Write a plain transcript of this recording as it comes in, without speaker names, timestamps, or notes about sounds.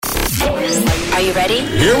Are you ready?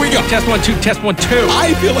 Here we go. Test 1, 2, test 1, 2.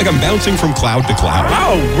 I feel like I'm bouncing from cloud to cloud.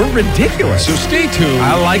 Wow, we're ridiculous. So stay tuned.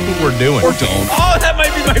 I like what we're doing. Or don't. Oh, that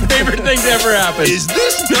might be my favorite thing to ever happen. Is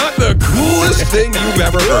this not the coolest thing you've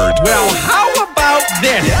ever heard? Well, how about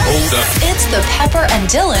this? Hold up. It's the Pepper and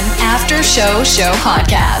Dylan After Show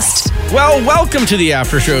podcast. Well, welcome to the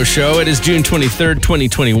After Show. It is June 23rd,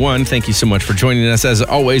 2021. Thank you so much for joining us. As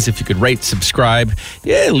always, if you could rate, subscribe,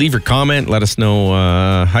 leave your comment. Let us know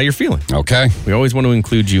how you're feeling. Okay. We always want to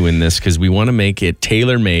include you in this because we want to make it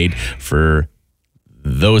tailor-made for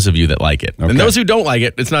those of you that like it. Okay. And those who don't like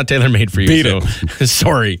it, it's not tailor-made for you. Beat it.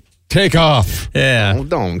 Sorry. Take off. Yeah. Oh,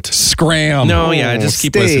 don't. Scram. No, just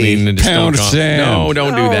keep stay. listening. And just Pound don't sand. No,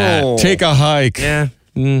 don't do that. Take a hike. Yeah.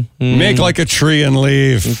 Mm-hmm. Make like a tree and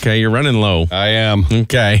leave. Okay, you're running low. I am.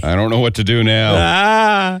 Okay. I don't know what to do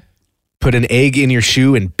now. Put an egg in your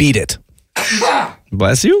shoe and beat it.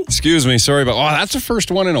 Bless you. Excuse me. Sorry, but that's the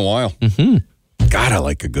first one in a while. Mm-hmm. God, I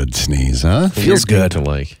like a good sneeze, huh? Feels good. To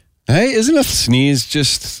like. Hey, isn't a sneeze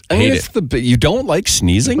just... I hate it. You don't like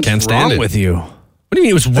sneezing? Can't What's stand wrong it. with you? What do you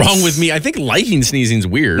mean what's wrong with me? I think liking sneezing's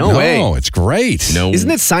weird. No way. No, it's great. No. Isn't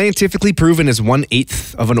it scientifically proven as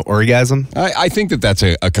 1/8 of an orgasm? I think that's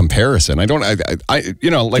a comparison. I don't...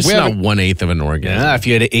 It's we not haven't... 1/8 of an orgasm. Yeah, if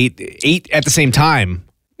you had eight at the same time.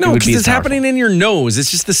 No, it would because be it's powerful. happening in your nose. It's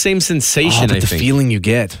just the same sensation, But I the think. feeling you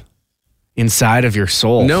get inside of your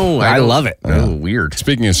soul. No, I don't. love it. Oh, weird.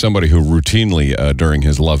 Speaking of somebody who routinely, during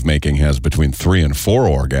his lovemaking, has between 3 and 4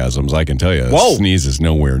 orgasms, I can tell you, Whoa. a sneeze is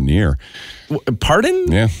nowhere near.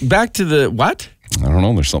 Pardon? Yeah. Back to the what? I don't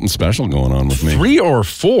know. There's something special going on with me. 3 or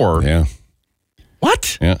 4? Yeah.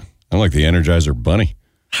 What? Yeah. I'm like the Energizer Bunny.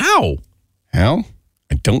 How? How?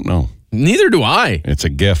 I don't know. Neither do I. It's a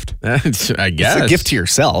gift. I guess. It's a gift to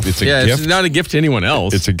yourself. It's a Yeah, gift. it's not a gift to anyone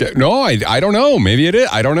else. It's a gift. No, I don't know. Maybe it is.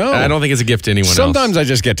 I don't know. I don't think it's a gift to anyone Sometimes else. I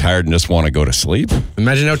just get tired and just want to go to sleep.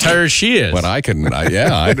 Imagine how tired she is. But I can,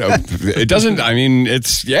 it doesn't,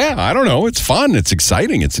 I don't know. It's fun. It's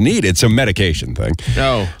exciting. It's neat. It's a medication thing.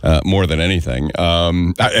 No. More than anything. Are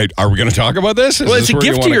we going to talk about this? Well, it's a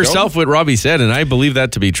gift to wanna yourself, what Robbie said, and I believe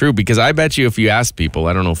that to be true because I bet you if you ask people,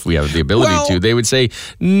 I don't know if we have the ability to, they would say,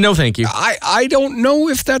 no, thank you. I don't know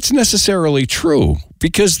if that's necessarily true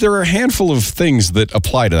because there are a handful of things that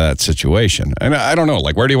apply to that situation. And I don't know,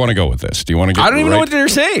 like, where do you want to go with this? Do you want to get I don't even know what they're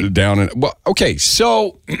saying. down and well, okay,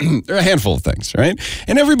 so there are a handful of things, right?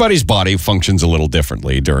 And everybody's body functions a little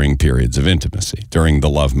differently during periods of intimacy, during the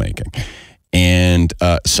lovemaking. And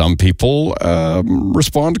some people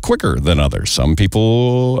respond quicker than others. Some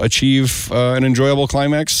people achieve an enjoyable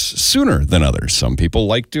climax sooner than others. Some people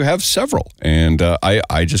like to have several. And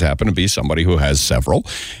I just happen to be somebody who has several.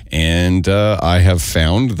 And I have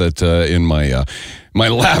found that in my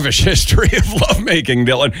lavish history of lovemaking,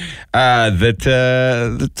 Dylan, that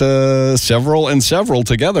several and several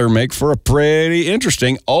together make for a pretty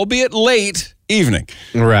interesting, albeit late, evening.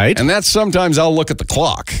 Right. And that's sometimes I'll look at the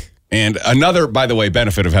clock. And another, by the way,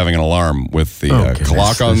 benefit of having an alarm with the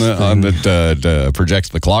clock on that projects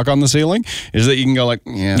the clock on the ceiling is that you can go like,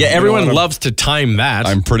 Yeah, everyone loves to time that.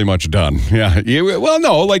 I'm pretty much done. Yeah. Well,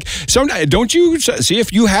 no, like don't you see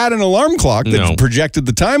if you had an alarm clock that projected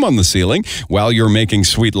the time on the ceiling while you're making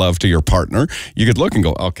sweet love to your partner, you could look and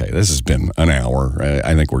go, okay, this has been an hour.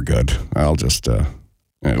 I think we're good. I'll just.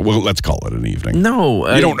 Well, let's call it an evening. No.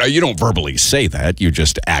 You don't verbally say that. You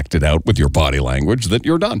just act it out with your body language that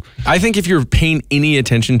you're done. I think if you're paying any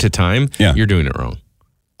attention to time, you're doing it wrong.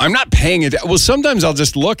 I'm not paying it. Well, sometimes I'll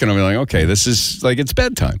just look and I'll be like, okay, this is like it's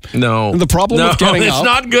bedtime. No. The problem with getting up. It's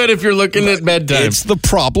not good if you're looking at bedtime. It's the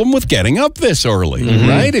problem with getting up this early,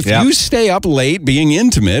 right? If you stay up late being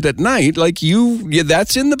intimate at night, like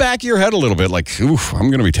that's in the back of your head a little bit like, oof,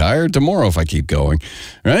 I'm going to be tired tomorrow if I keep going,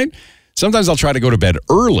 right? Sometimes I'll try to go to bed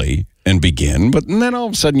early and begin, but then all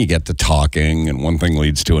of a sudden you get to talking and one thing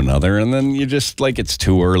leads to another and then you just like it's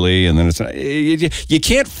too early and then it's not, you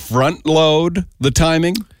can't front load the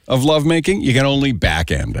timing of lovemaking. You can only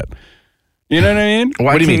back end it. You know what I mean?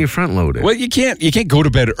 Why can't you front load it? Well, you can't go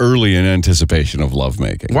to bed early in anticipation of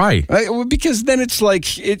lovemaking. Why? Because then it's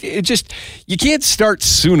like you can't start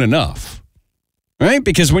soon enough. Right?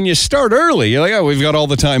 Because when you start early, you're like, oh, we've got all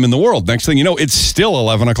the time in the world. Next thing you know, it's still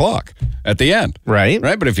 11 o'clock at the end. Right.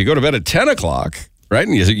 Right? But if you go to bed at 10 o'clock, right,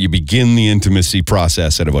 and you begin the intimacy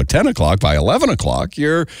process at about 10 o'clock, by 11 o'clock,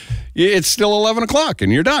 it's still 11 o'clock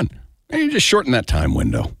and you're done. And you just shorten that time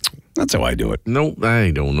window. That's how I do it. No,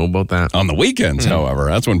 I don't know about that. On the weekends, however,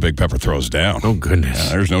 that's when Big Pepper throws down. Oh, goodness.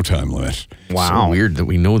 There's no time limit. Wow. So weird that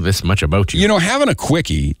we know this much about you. You know, having a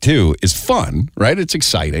quickie, too, is fun, right? It's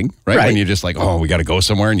exciting, right? When you're just like, oh, we got to go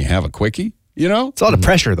somewhere and you have a quickie. You know? It's a lot of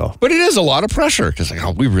pressure, though. But it is a lot of pressure because,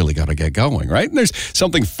 we really got to get going, right? And there's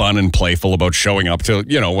something fun and playful about showing up to,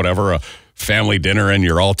 whatever, a family dinner and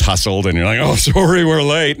you're all tussled and you're like, oh, sorry, we're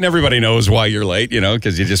late. And everybody knows why you're late,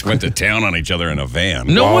 because you just went to town on each other in a van.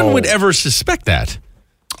 No one would ever suspect that.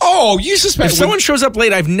 Oh, you suspect if someone shows up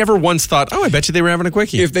late, I've never once thought, oh, I bet you they were having a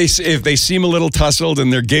quickie. If they seem a little tussled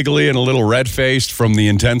and they're giggly and a little red-faced from the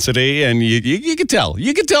intensity, and you could tell.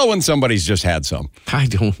 You could tell when somebody's just had some. I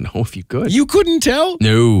don't know if you could. You couldn't tell?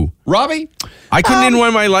 No. Robbie? I couldn't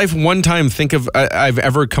in my life one time think of I've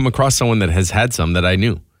ever come across someone that has had some that I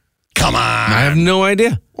knew. Come on. I have no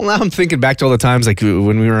idea. Well, now I'm thinking back to all the times like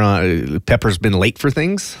when we were on, Pepper's been late for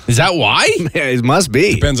things. Is that why? It must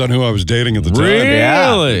be. Depends on who I was dating at the time.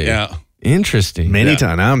 Really? Yeah. Interesting. Many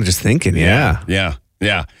times. I'm just thinking, yeah.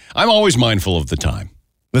 I'm always mindful of the time.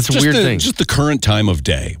 That's a weird thing. Just the current time of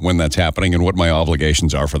day when that's happening and what my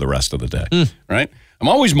obligations are for the rest of the day, right? I'm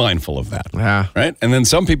always mindful of that, right? And then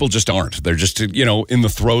some people just aren't. They're just, in the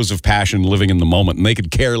throes of passion, living in the moment, and they could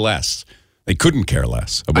care less. They couldn't care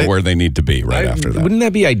less about where they need to be after that. Wouldn't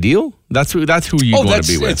that be ideal? That's who you'd want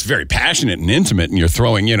to be with. It's very passionate and intimate, and you're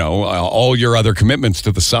throwing, all your other commitments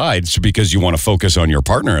to the sides because you want to focus on your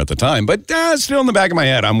partner at the time. But still in the back of my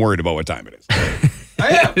head, I'm worried about what time it is. I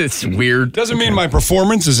am. It's weird. Doesn't mean my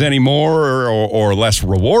performance is any more or less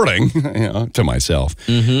rewarding, to myself.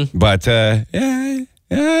 Mm-hmm. But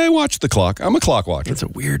I watch the clock. I'm a clock watcher. It's a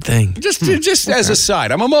weird thing. Just as a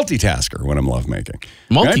side, I'm a multitasker when I'm lovemaking.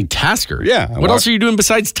 Multitasker? Right? Yeah. What else are you doing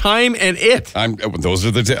besides time and it? Those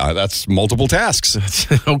are that's multiple tasks.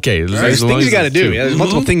 Okay. There's things you got to do. Yeah, there's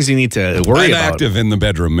multiple things you need to worry about. I'm active in the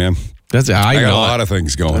bedroom, man. I got a lot of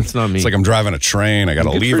things going. That's not me. It's like I'm driving a train. I got a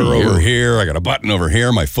lever over here. I got a button over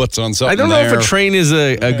here. My foot's on something. I don't know if a train is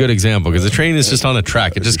a good example because a train is just on a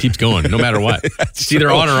track. It just keeps going no matter what. It's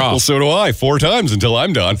either on or off. Well, so do I. 4 times until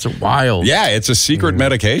I'm done. It's wild. Yeah, it's a secret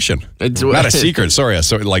medication. It's not a secret. Sorry,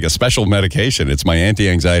 like a special medication. It's my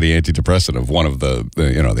anti-anxiety antidepressant of one of the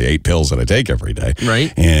 8 pills that I take every day.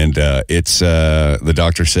 Right. And it's the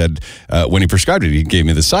doctor said when he prescribed it, he gave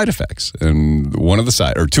me the side effects, and two of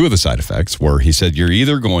the side effects were he said you're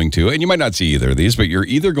either going to, and you might not see either of these, but you're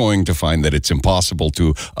either going to find that it's impossible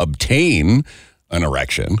to obtain an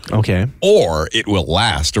erection, okay, or it will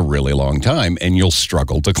last a really long time and you'll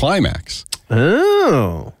struggle to climax.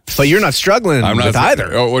 Oh, but you're not struggling with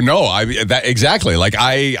either. Oh no, exactly. Like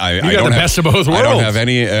I don't have the best of both worlds. I don't have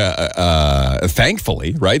any.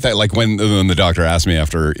 Thankfully, right? That like when the doctor asked me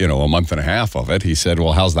after a month and a half of it, he said,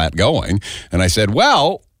 "Well, how's that going?" And I said,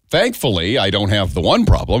 "Well, thankfully, I don't have the one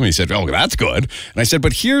problem." He said, "Oh, that's good." And I said,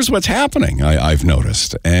 "But here's what's happening. I've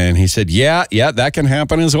noticed." And he said, "Yeah, that can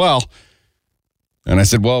happen as well." And I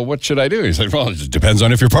said, "Well, what should I do?" He said, "Well, it just depends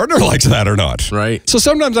on if your partner likes that or not." Right. So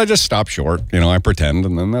sometimes I just stop short. I pretend,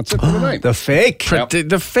 and then that's it for the night. The fake.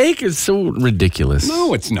 The fake is so ridiculous.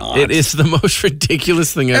 No, it's not. It is the most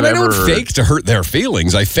ridiculous thing I've ever heard. And I don't fake to hurt their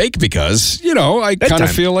feelings. I fake because, I kind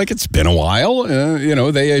of feel like it's been a while.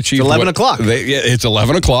 They achieved... It's 11 o'clock. It's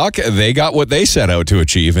 11 o'clock. They got what they set out to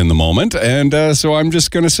achieve in the moment. And so I'm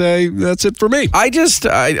just going to say that's it for me. I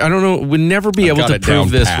don't know, would never be able to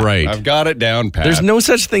prove this right. I've got it down pat. There's no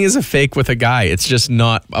such thing as a fake with a guy. It's just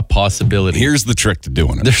not a possibility. Here's the trick to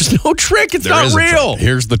doing it. There's no trick. It's not real.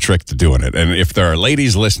 Here's the trick to doing it. And if there are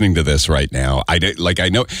ladies listening to this right now, I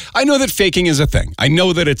know that faking is a thing. I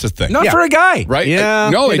know that it's a thing. Not for a guy. Right?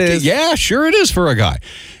 Yeah, it is. Yeah, sure it is for a guy.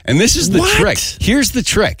 And this is the trick. Here's the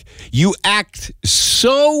trick. You act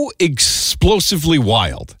so explosively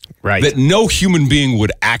wild that no human being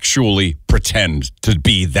would actually pretend to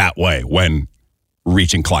be that way when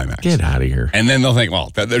reaching climax. Get out of here. And then they'll think,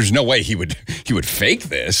 well, there's no way he would fake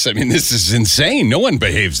this. I mean, this is insane. No one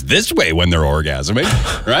behaves this way when they're orgasming,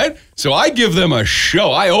 right? So I give them a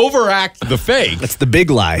show. I overact the fake. That's the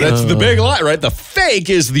big lie. That's the big lie, right? The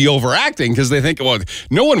fake is the overacting because they think, well,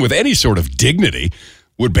 no one with any sort of dignity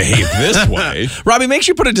would behave this way. Robbie, make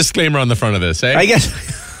sure you put a disclaimer on the front of this, eh? I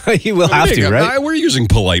guess you will have to, right? We're using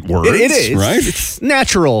polite words. It is. Right? It's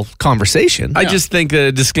natural conversation. I just think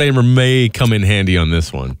a disclaimer may come in handy on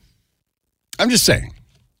this one. I'm just saying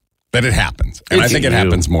that it happens. And I think it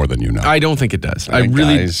happens more than you know. I don't think it does. I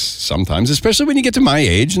really... Guys, sometimes, especially when you get to my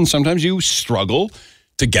age, and sometimes you struggle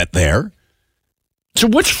to get there. So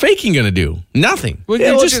what's faking going to do? Nothing. Well,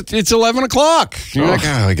 it's 11 o'clock. You're like,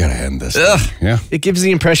 I got to end this. Yeah. It gives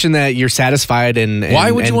the impression that you're satisfied and why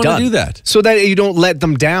would you want to do that? So that you don't let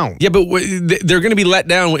them down. Yeah, but they're going to be let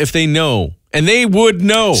down if they know And they would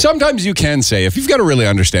know. Sometimes you can say, if you've got a really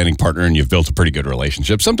understanding partner and you've built a pretty good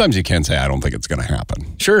relationship, sometimes you can say, I don't think it's going to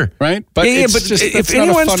happen. Sure. Right? But if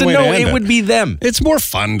anyone wants to know, it would be them. It's more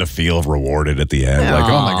fun to feel rewarded at the end.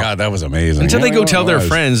 Like, oh my God, that was amazing. Until they go tell their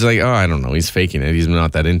friends, like, oh, I don't know, he's faking it. He's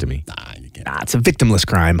not that into me. It's a victimless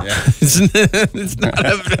crime. Yeah. It's not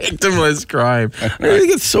a victimless crime. I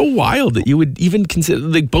think it's so wild that you would even consider,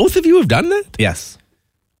 like, both of you have done that? Yes.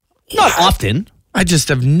 Not often. I just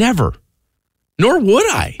have never. Nor would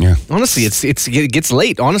I. Yeah. Honestly, it gets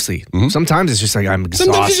late, honestly. Mm-hmm. Sometimes it's just like I'm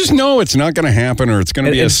exhausted. Sometimes you just know it's not going to happen or it's going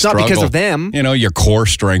to be a struggle. It's not because of them. You know, your core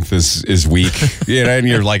strength is weak. You know, and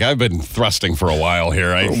you're like, I've been thrusting for a while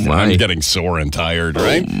here. I'm getting sore and tired,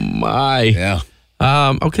 right? Oh, my. Yeah.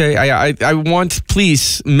 Okay. I want,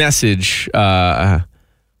 please message,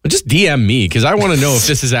 just DM me because I want to know if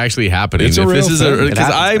this is actually happening. It's a real thing. Because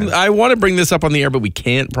I want to bring this up on the air, but we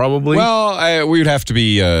can't probably. Well, we would have to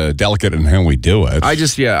be delicate in how we do it.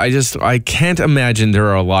 I can't imagine there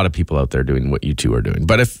are a lot of people out there doing what you two are doing.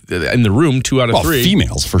 But if in the room, 2 out of 3.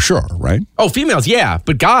 Females for sure, right? Oh, females, yeah.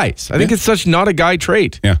 But guys, I think it's such not a guy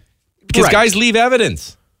trait. Yeah. Because guys leave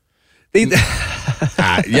evidence.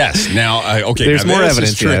 Yes. Now, okay. There's more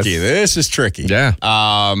evidence. Is tricky. Yes. This is tricky. Yeah.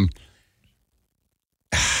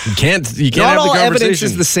 You can't Not have the all conversation. evidence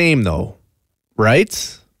is the same, though,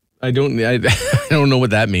 right? I don't know what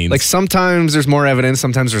that means. Like sometimes there's more evidence,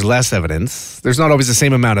 sometimes there's less evidence. There's not always the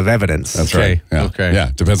same amount of evidence. That's okay. right. Yeah. Okay.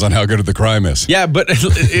 Yeah. Depends on how good the crime is. Yeah, but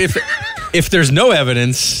if there's no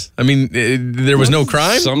evidence, I mean, there was no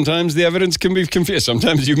crime. Sometimes the evidence can be confused.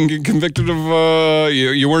 Sometimes you can get convicted of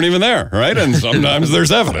you weren't even there, right? And sometimes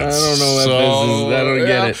there's evidence. I don't know what this is. I don't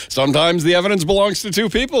get it. Sometimes the evidence belongs to 2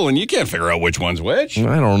 people, and you can't figure out which one's which.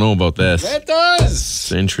 I don't know about this. It does.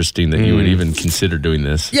 It's interesting that you would even consider doing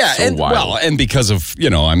this. Yeah, so and wild. and because of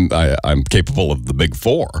I'm capable of the big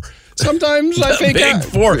 4. Sometimes I fake Big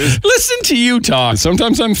 4. Listen to you talk.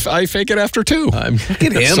 Sometimes I fake it after 2. Look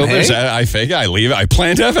at him. So I fake it. I leave. I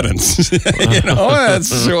plant evidence.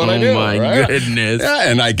 That's what I do. Oh my right? goodness. Yeah,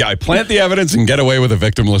 and I plant the evidence and get away with a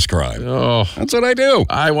victimless crime. Oh, that's what I do.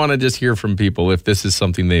 I want to just hear from people if this is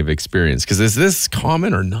something they've experienced. Because is this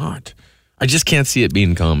common or not? I just can't see it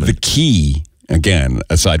being common. The key, again,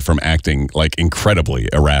 aside from acting like incredibly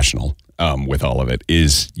irrational with all of it,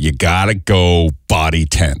 is you gotta go body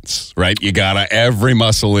tense, right? You gotta, every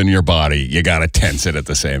muscle in your body, you gotta tense it at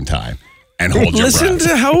the same time. And hold your breath. Listen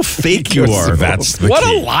to how fake you are. That's the what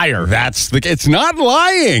key. a liar. It's not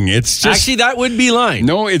lying. It's just. Actually, that would be lying.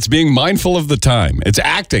 No, it's being mindful of the time. It's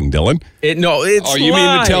acting, Dylan. It's Oh, you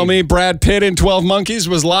mean to tell me Brad Pitt in 12 Monkeys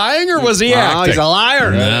was lying, or was he acting? He's a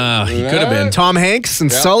liar. No, he could have been. Tom Hanks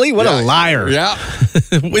and Sully, what a liar. Yeah.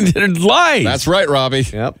 When they're lies. That's right, Robbie.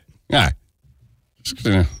 Yep. Yeah.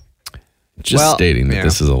 Just stating that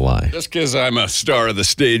this is a lie. Just because I'm a star of the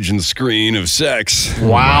stage and screen of sex.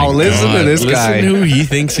 Wow, listen to this guy. Listen who he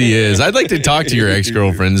thinks he is. I'd like to talk to your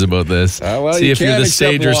ex-girlfriends about this. See if you're the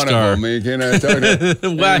stage or star.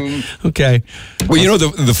 Okay. Well, you know,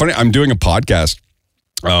 the funny, I'm doing a podcast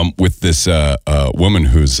with this woman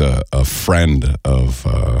who's a friend of,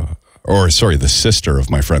 the sister of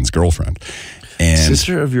my friend's girlfriend. And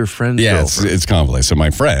sister of your friend's girlfriend. Yeah, it's complicated. So my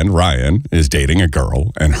friend, Ryan, is dating a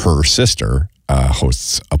girl, and her sister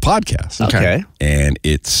hosts a podcast. Okay. And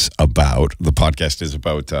the podcast is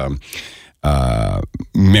about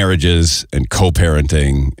marriages and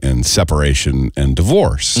co-parenting and separation and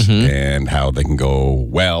divorce, and how they can go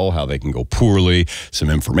well, how they can go poorly, some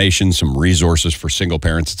information, some resources for single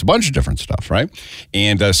parents. It's a bunch of different stuff, right?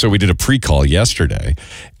 And so we did a pre-call yesterday,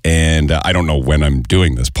 and I don't know when I'm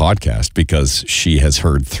doing this podcast because she has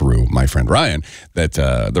heard through my friend Ryan that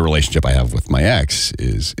the relationship I have with my ex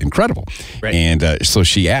is incredible. Right. And so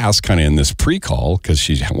she asked kind of in this pre-call, because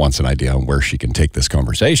she wants an idea on where she can take this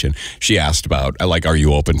conversation, she asked about, are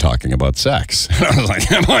you open talking about sex? And I was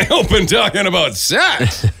like, am I open talking about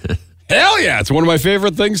sex? Hell yeah, it's one of my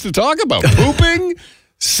favorite things to talk about. Pooping,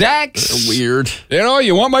 sex. Weird.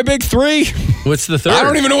 You want my big 3? What's the third? I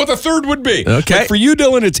don't even know what the third would be. Okay. Like for you,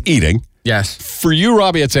 Dylan, it's eating. Yes. For you,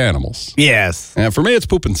 Robbie, it's animals. Yes. And for me, it's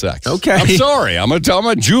poop and sex. Okay. I'm sorry. I'm a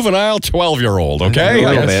juvenile 12-year-old, okay? A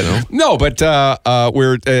little bit. No, but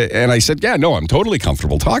and I said, yeah, no, I'm totally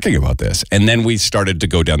comfortable talking about this. And then we started to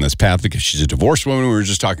go down this path because she's a divorced woman. We were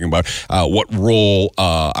just talking about what role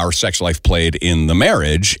our sex life played in the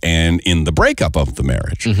marriage and in the breakup of the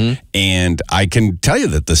marriage. Mm-hmm. And I can tell you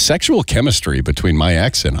that the sexual chemistry between my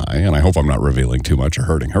ex and I hope I'm not revealing too much or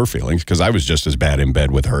hurting her feelings, because I was just as bad in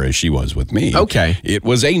bed with her as she was with me. Okay. Okay. It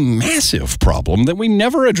was a massive problem that we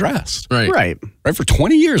never addressed. Right. Right, for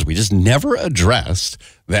 20 years, we just never addressed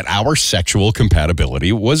that our sexual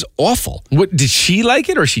compatibility was awful. What, did she like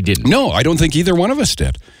it or she didn't? No, I don't think either one of us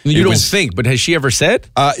did. You don't think, but has she ever said?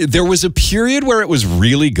 There was a period where it was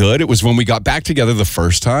really good. It was when we got back together the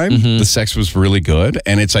first time. The sex was really good.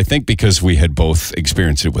 And it's, I think, because we had both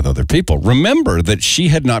experienced it with other people. Remember that she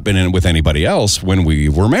had not been in it with anybody else when we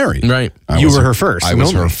were married. Right. You were her first. I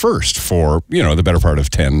was her first for, the better part of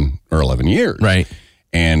 10 or 11 years. Right.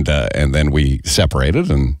 And then we separated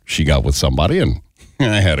and she got with somebody and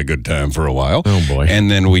I had a good time for a while. Oh, boy. And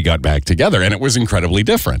then we got back together and it was incredibly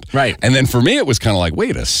different. Right. And then for me, it was kind of like,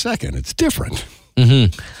 wait a second, it's different.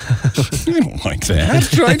 I don't like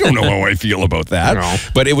that. I don't know how I feel about that. No.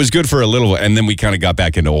 But it was good for a little, and then we kind of got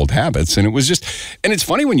back into old habits. And it was just, and it's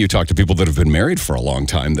funny when you talk to people that have been married for a long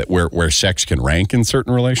time that where sex can rank in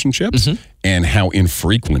certain relationships and how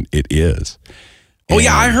infrequent it is. Oh,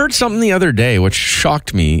 yeah, I heard something the other day which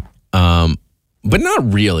shocked me, but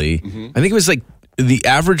not really. I think it was like the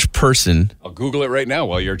average person I'll Google it right now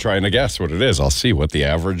while you're trying to guess what it is. I'll see what the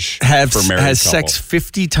average has for married couple. sex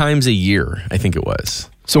 50 times a year, I think it was.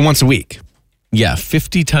 So once a week. Yeah,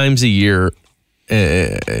 50 times a year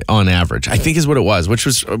on average, I think is what it was, which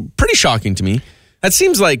was pretty shocking to me. That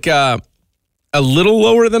seems like a little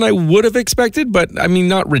lower than I would have expected, but I mean,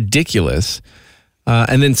 not ridiculous.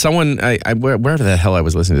 And then someone, wherever the hell I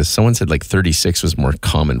was listening to this, someone said like 36 was more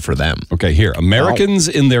common for them. Okay, here. Americans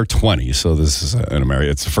in their 20s, so this is in America,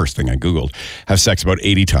 it's the first thing I Googled, have sex about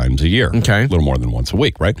 80 times a year. Okay. A little more than once a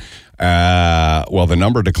week, right? Well, the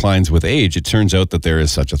number declines with age. It turns out that there is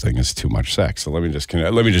such a thing as too much sex. So let me just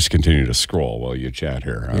continue to scroll while you chat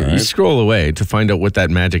here. All You right? scroll away to find out what that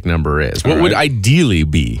magic number is. What would ideally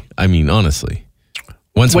be? I mean, honestly.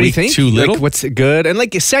 Once What a do you week, think? too little? Like, what's good? And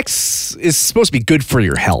like sex is supposed to be good for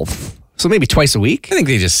your health. So maybe twice a week? I think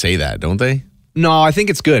they just say that, don't they? No, I think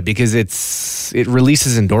it's good because it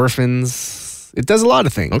releases endorphins. It does a lot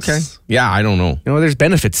of things. Okay. Yeah, I don't know. There's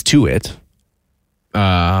benefits to it.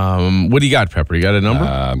 What do you got, Pepper? You got a number?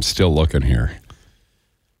 I'm still looking here.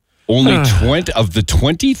 Only 20 of the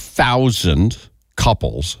 20,000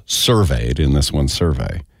 couples surveyed in this one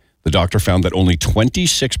survey, the doctor found that only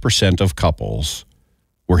 26% of couples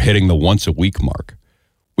were hitting the once a week mark,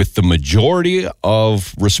 with the majority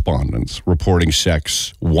of respondents reporting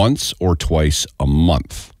sex once or twice a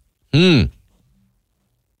month. This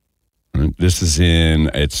is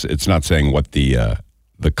it's not saying what the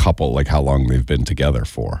couple, like how long they've been together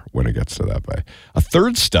for when it gets to that way. A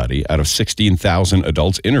third study out of 16,000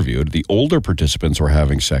 adults interviewed, the older participants were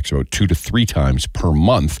having sex about 2 to 3 times per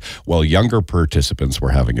month, while younger participants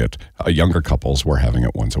were having it, younger couples were having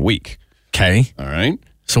it once a week. Okay. All right?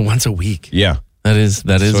 So once a week. Yeah. That is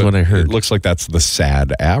So what I heard. It looks like that's the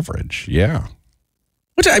sad average. Yeah.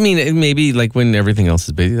 Which, I mean, maybe like when everything else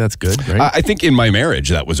is busy, that's good, right? I think in my marriage,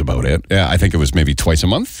 that was about it. Yeah, I think it was maybe twice a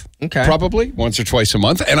month. Okay. Probably once or twice a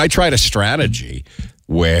month. And I tried a strategy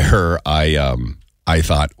where I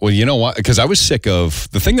thought, well, you know what? Because I was sick of,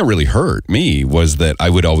 the thing that really hurt me was that I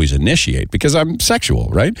would always initiate because I'm sexual,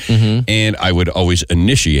 right? And I would always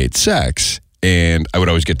initiate sex and I would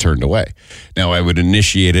always get turned away. Now, I would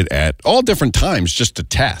initiate it at all different times just to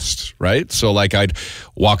test, right? So, like, I'd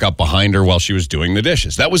walk up behind her while she was doing the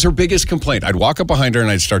dishes. That was her biggest complaint. I'd walk up behind her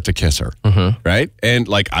and I'd start to kiss her, right? And,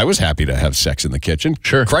 like, I was happy to have sex in the kitchen.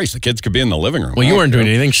 Sure. Christ, the kids could be in the living room. Well, you weren't doing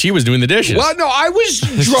anything. She was doing the dishes. Well, no, I was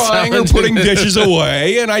drying or putting dishes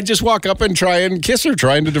away, and I'd just walk up and try and kiss her,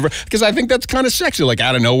 trying to divert, because I think that's kind of sexy, like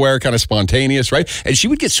out of nowhere, kind of spontaneous, right? And she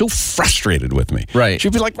would get so frustrated with me. Right.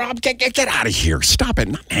 She'd be like, Rob, get out of here. Stop it.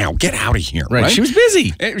 Not now. Get out of here. Right. She was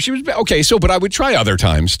busy. And she was, okay, so, but I would try other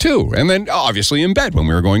times too. And then obviously in bed, when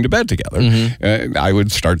we were going to bed together, I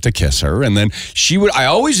would start to kiss her. And then I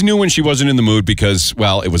always knew when she wasn't in the mood because,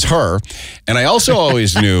 well, it was her. And I also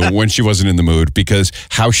always knew when she wasn't in the mood because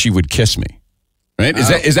how she would kiss me. Right?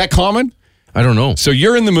 Is that common? I don't know. So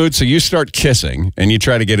you're in the mood, so you start kissing, and you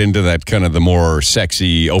try to get into that kind of the more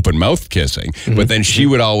sexy open mouth kissing. But then she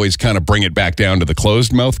would always kind of bring it back down to the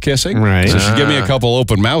closed mouth kissing. Right. So she'd give me a couple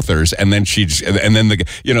open mouthers, and then the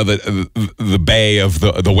bay of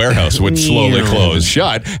the warehouse would slowly close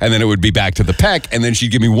shut, and then it would be back to the peck, and then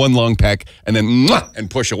she'd give me one long peck, and then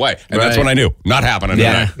and push away, and that's when I knew not happening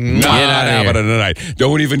tonight. Not happening tonight.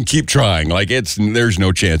 Don't even keep trying. Like there's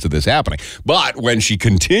no chance of this happening. But when she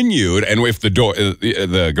continued, and if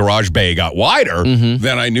the garage bay got wider,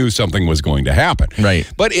 then I knew something was going to happen.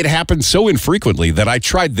 Right. But it happened so infrequently that I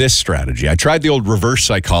tried this strategy. I tried the old reverse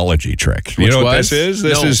psychology trick. You know what this is?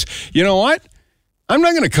 This is, you know what? I'm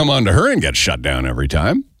not going to come on to her and get shut down every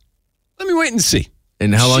time. Let me wait and see.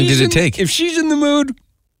 And how long did it take? If she's in the mood,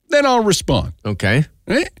 then I'll respond. Okay.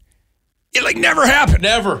 Right? It never happened.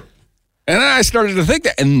 Never. And then I started to think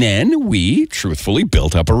that. And then we truthfully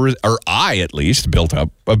built up or I at least built up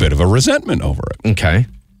a bit of a resentment over it. Okay.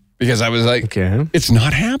 Because I was like, it's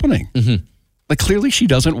not happening. Mm-hmm. Like, clearly she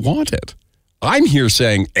doesn't want it. I'm here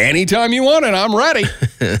saying, anytime you want it, I'm ready.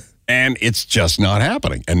 And it's just not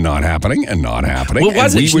happening, and not happening, and not happening.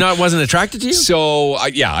 Well, wasn't attracted to you? So,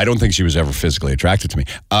 I don't think she was ever physically attracted to me.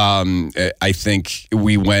 I think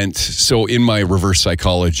we went, so in my reverse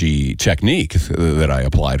psychology technique that I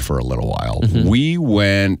applied for a little while, we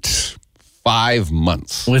went 5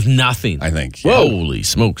 months. With nothing? I think. Yeah. Holy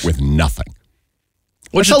smokes. With nothing.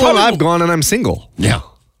 That's how long I've gone and I'm single. Yeah,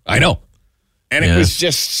 I know. And it was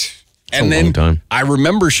just... And then I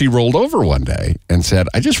remember she rolled over one day and said,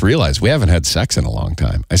 I just realized we haven't had sex in a long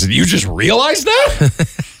time. I said, you just realized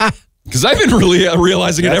that? Because I've been really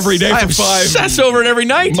realizing it every day for 5 months. I obsess over it every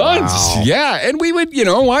night. Wow. Yeah. And we would, you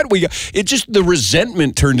know what? It just, the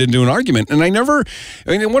resentment turned into an argument. And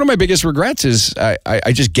one of my biggest regrets is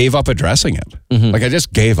I just gave up addressing it. Mm-hmm. Like I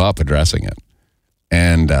just gave up addressing it.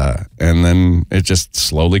 And then it just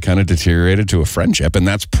slowly kind of deteriorated to a friendship. And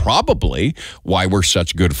that's probably why we're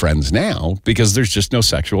such good friends now, because there's just no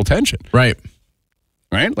sexual tension. Right.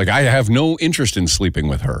 Right? Like, I have no interest in sleeping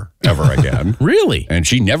with her ever again. Really? And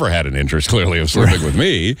she never had an interest, clearly, of sleeping with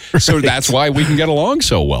me. So that's why we can get along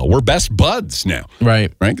so well. We're best buds now.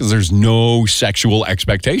 Right. Right? Because there's no sexual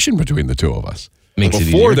expectation between the two of us. Makes it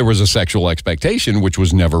Before, easier. there was a sexual expectation, which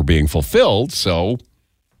was never being fulfilled. So...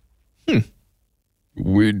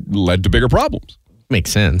 we led to bigger problems.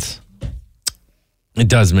 Makes sense. It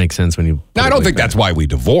does make sense when you... Now, I don't think that's why we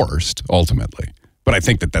divorced, ultimately. But I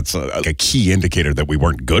think that's a key indicator that we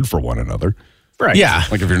weren't good for one another. Right. Yeah.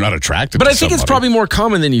 Like if you're not attracted But to I think it's somebody. probably more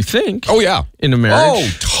common than you think. Oh, yeah. In a marriage. Oh,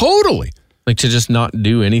 totally. Like to just not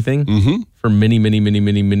do anything for many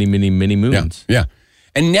moons. Yeah.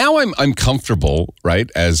 And now I'm comfortable, right,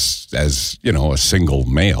 as you know, a single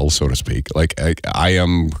male, so to speak. Like I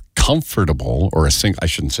am comfortable, or I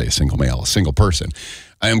shouldn't say a single male, a single person.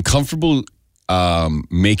 I am comfortable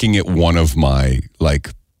making it one of my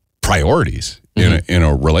priorities in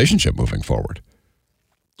a relationship moving forward.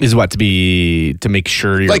 Is what to make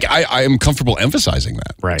sure you're I am comfortable emphasizing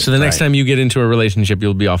that. right. So the next time you get into a relationship,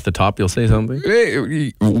 you'll be off the top. You'll say something.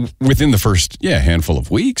 Within the first handful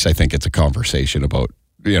of weeks, I think it's a conversation about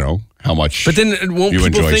how much. But then won't you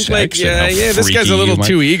people enjoy think sex and how this guy's freaky a little you might-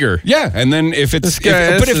 too eager. Yeah, and then if it's This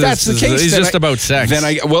guy, but if that's the case, he's then just about sex.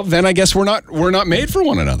 then I guess we're not made for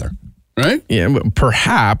one another, right? Yeah, but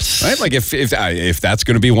perhaps. Right? Like if that's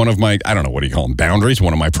going to be one of my, I don't know, what do you call them, boundaries,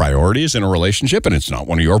 one of my priorities in a relationship, and it's not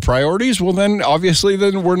one of your priorities, well then obviously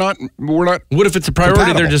we're not. What if it's a priority?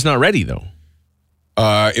 compatible. They're just not ready though.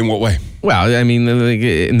 In what way? Well, I mean,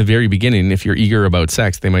 in the very beginning, if you're eager about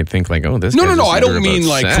sex, they might think like, "Oh, this." No. guy's just I eager don't mean about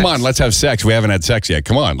like, sex. come on, let's have sex. We haven't had sex yet.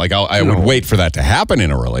 Come on, like I would wait for that to happen in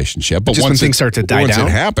a relationship. But Just when once things start to die once down?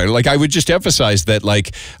 it happened, like I would just emphasize that,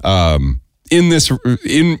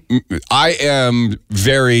 I am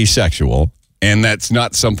very sexual. And that's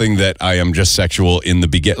not something that I am just sexual in the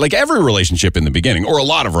beginning. Like every relationship in the beginning, or a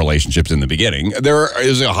lot of relationships in the beginning, there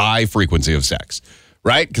is a high frequency of sex,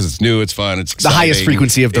 right? Because it's new, it's fun, it's exciting. the highest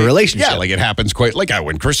frequency of the relationship. Yeah, like it happens quite,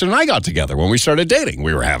 when Kristen and I got together, when we started dating,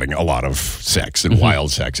 we were having a lot of sex and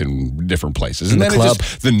wild sex in different places. And the then club.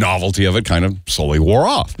 the novelty of it kind of slowly wore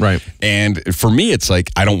off. Right. And for me, it's like,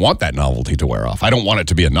 I don't want that novelty to wear off. I don't want it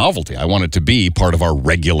to be a novelty. I want it to be part of our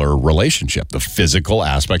regular relationship. The physical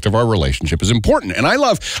aspect of our relationship is important. And I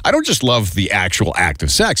don't just love the actual act of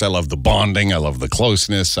sex. I love the bonding. I love the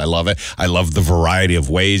closeness. I love it. I love the variety of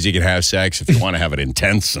ways you can have sex. If you want to have it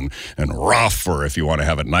intense and rough, or if you want to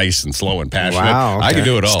have it nice and slow and passionate, Wow, okay. I can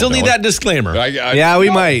do it all. Still need that disclaimer. We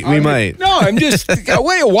might. No, I'm just,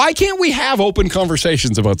 wait, why can't we have open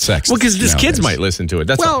conversations about sex? Well, because kids nowadays? might listen to it.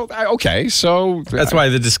 That's Okay, so that's why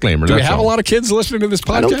the disclaimer. do we that's have all. a lot of kids listening to this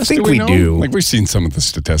podcast? I don't think we know? do. Like, we've seen some of the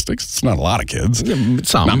statistics. It's not a lot of kids.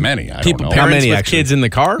 Some. Not many. I People, don't know. parents many, with actually? kids in the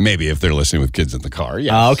car. Maybe if they're listening with kids in the car.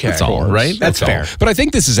 Yeah. Okay. That's all, right? That's all. fair. But I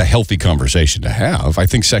think this is a healthy conversation to have. I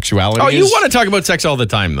think sexuality Oh, you is... want to talk about sex all the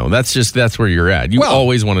time, though. That's where you're at. You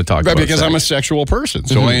always want to talk about because sex. I'm a sexual person,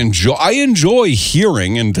 so I enjoy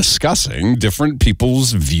hearing and discussing different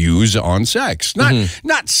people's views on sex.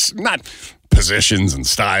 Not positions and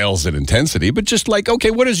styles and intensity, but just like,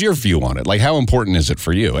 okay, what is your view on it? Like, how important is it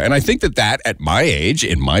for you? And I think that at my age,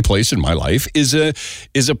 in my place in my life, is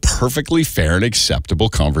a perfectly fair and acceptable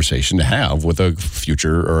conversation to have with a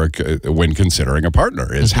future or when considering a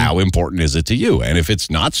partner. Is how important is it to you? And if it's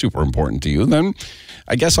not super important to you, then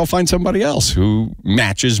I guess I'll find somebody else who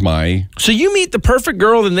matches my. So you meet the perfect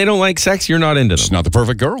girl and they don't like sex, you're not into them. It's not the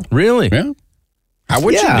perfect girl. Really? Yeah. How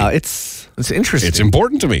would you be? It's interesting. It's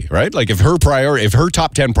important to me, right? Like if her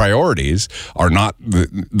top 10 priorities are not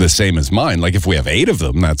the same as mine, like if we have 8 of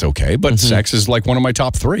them, that's okay. But sex is like one of my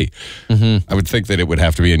top 3. I would think that it would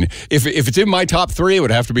have to be in. If it's in my top 3, it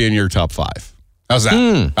would have to be in your top 5. How's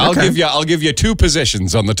that? I'll give you 2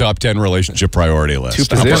 positions on the top 10 relationship priority list. 2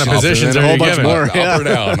 positions. What kind of positions and are a whole you bunch giving? more. Up or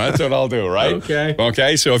down. That's what I'll do, right? Okay.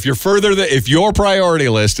 Okay. So if if your priority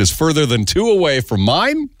list is further than 2 away from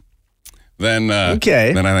mine, then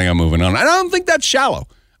then I think I'm moving on. I don't think that's shallow.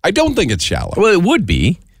 I don't think it's shallow. Well, it would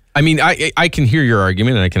be. I mean, I can hear your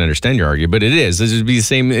argument and I can understand your argument, but it is. This would be the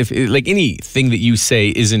same if like anything that you say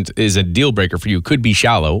is a deal breaker for you could be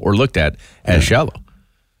shallow or looked at as shallow.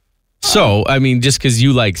 So, I mean, just because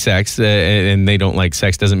you like sex and they don't like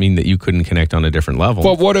sex doesn't mean that you couldn't connect on a different level.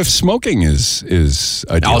 But what if smoking is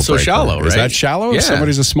a deal Also breaker? shallow, right? Is that shallow? Yeah. If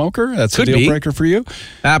somebody's a smoker, that's Could a deal be. breaker for you?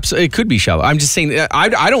 Absolutely, it could be shallow. I'm just saying,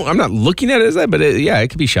 I'm not looking at it as that, but it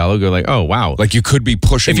could be shallow. Go like, oh wow, Like you could be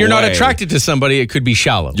pushing. if you're not away- attracted to somebody, it could be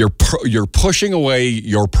shallow. you're pushing away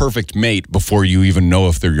your perfect mate before you even know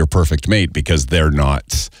if they're your perfect mate because they're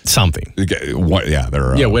not. Something. They're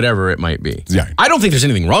Whatever it might be. Yeah. I don't think there's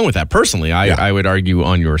anything wrong with that personally. I would argue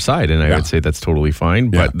on your side, and I would say that's totally fine.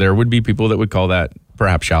 But there would be people that would call that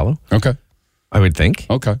perhaps shallow. Okay. I would think.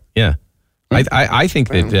 Okay. Yeah. I think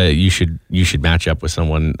that you should match up with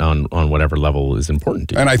someone on whatever level is important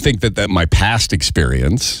to you. And I think that my past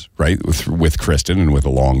experience, right, with Kristen and with a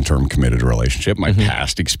long-term committed relationship, my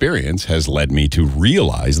past experience has led me to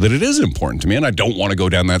realize that it is important to me, and I don't want to go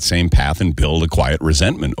down that same path and build a quiet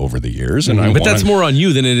resentment over the years. And But that's more on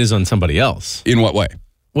you than it is on somebody else. In what way?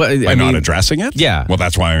 Well, By not addressing it? Yeah. Well,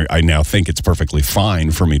 that's why I now think it's perfectly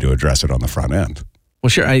fine for me to address it on the front end. Well,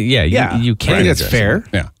 sure. You can. I think that's address fair. it.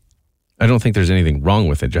 Yeah. I don't think there's anything wrong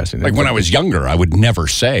with addressing it. Like when I was younger, I would never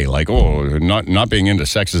say like, "Oh, not being into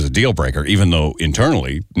sex is a deal breaker," even though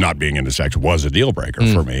internally not being into sex was a deal breaker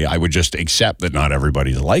for me. I would just accept that not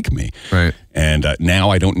everybody's like me. Right. And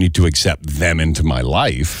now I don't need to accept them into my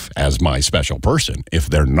life as my special person if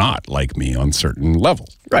they're not like me on certain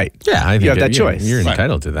levels. Right. Yeah, I think you have that choice. You're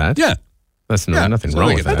entitled to that. Yeah. That's Yeah. nothing So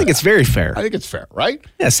wrong with that. I think it's very fair. I think it's fair, right?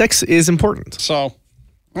 Yeah, sex is important. So,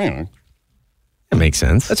 anyway. That makes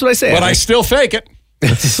sense. That's what I say. But I still fake it.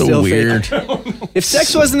 That's so still weird. If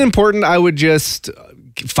sex wasn't important, I would just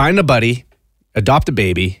find a buddy, adopt a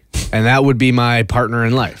baby, and that would be my partner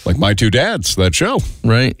in life. Like my 2 dads, that show.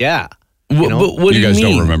 Right? Yeah. But what do You guys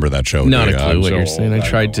mean? don't remember that show, Not do a you? clue I'm what so you're saying. old. I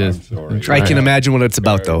tried know, to. I'm sorry. I can imagine what it's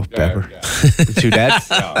about, though, Pepper. The 2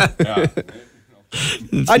 dads.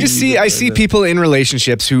 I see people in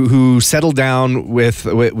relationships who settle down with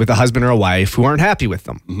a husband or a wife who aren't happy with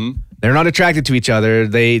them. Mm-hmm. They're not attracted to each other.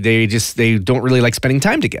 They don't really like spending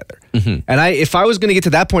time together. Mm-hmm. And if I was going to get to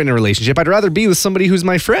that point in a relationship, I'd rather be with somebody who's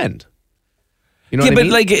my friend. You know what I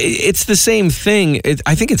mean? Like it's the same thing.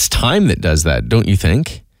 I think it's time that does that, don't you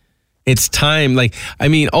think? It's time. Like, I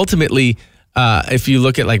mean, ultimately, if you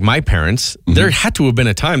look at like my parents, there had to have been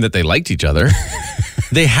a time that they liked each other.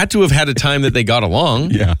 They had to have had a time that they got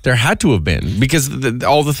along. Yeah. There had to have been because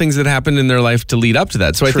all the things that happened in their life to lead up to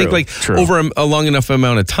that. So I think like over a long enough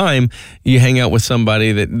amount of time, you hang out with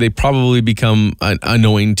somebody that they probably become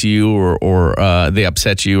annoying to you or they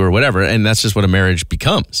upset you or whatever. And that's just what a marriage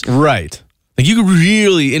becomes. Right. Like you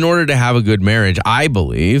really, in order to have a good marriage, I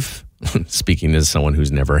believe, speaking as someone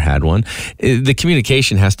who's never had one, the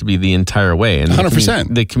communication has to be the entire way. And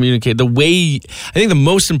 100%. They communicate the way. I think the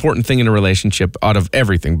most important thing in a relationship, out of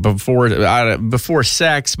everything, before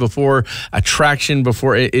sex, before attraction,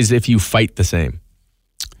 is if you fight the same.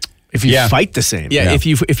 If you fight the same. Yeah,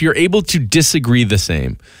 if you're able to disagree the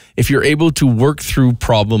same, if you're able to work through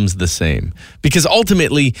problems the same, because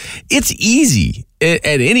ultimately it's easy at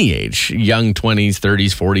any age, young 20s,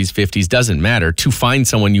 30s, 40s, 50s, doesn't matter, to find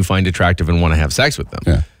someone you find attractive and want to have sex with them.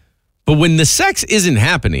 Yeah. But when the sex isn't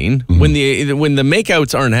happening, when the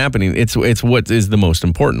makeouts aren't happening, it's what is the most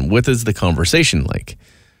important. What is the conversation like?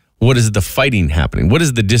 What is the fighting happening? What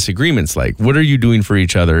is the disagreements like? What are you doing for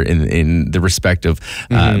each other in the respect of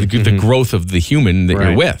the growth of the human that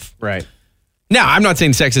you're with? Right. Now, I'm not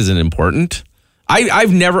saying sex isn't important.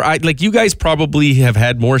 I've never, like you guys probably have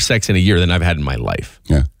had more sex in a year than I've had in my life.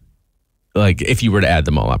 Yeah. Like if you were to add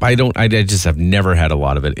them all up. I just have never had a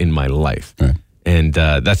lot of it in my life. Right. And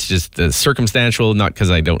that's just circumstantial, not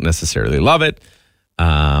because I don't necessarily love it.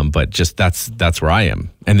 But just that's where I am.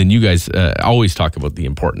 And then you guys always talk about the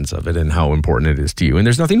importance of it and how important it is to you. And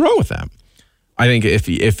there's nothing wrong with that. I think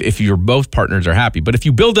if your both partners are happy, but if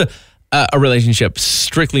you build a relationship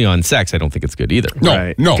strictly on sex, I don't think it's good either.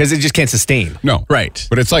 No, no. Because it just can't sustain. No. Right.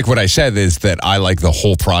 But it's like what I said is that I like the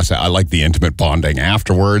whole process. I like the intimate bonding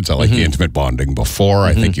afterwards. I like the intimate bonding before.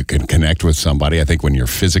 I think you can connect with somebody. I think when you're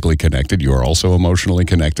physically connected, you are also emotionally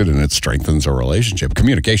connected, and it strengthens a relationship.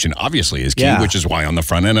 Communication obviously is key, which is why on the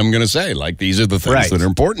front end I'm going to say, like, these are the things that are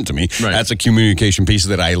important to me. Right. That's a communication piece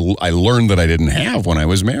that I learned that I didn't have when I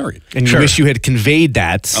was married. And you wish you had conveyed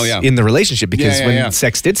that in the relationship, because when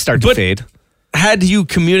sex did start to fade. Had you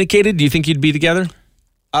communicated, do you think you'd be together?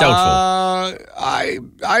 Doubtful.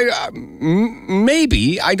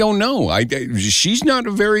 Maybe. I don't know. She's not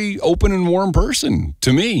a very open and warm person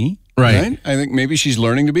to me. Right. I think maybe she's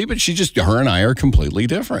learning to be, but her and I are completely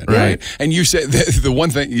different. Right. And you said, the one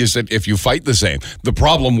thing you said, if you fight the same, the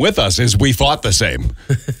problem with us is we fought the same.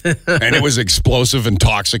 And it was explosive and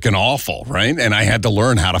toxic and awful. Right. And I had to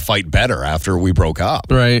learn how to fight better after we broke up.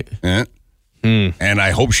 Right. Yeah. And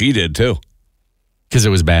I hope she did too. Because it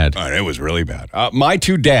was bad. It was really bad. My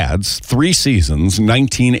Two Dads, 3 seasons,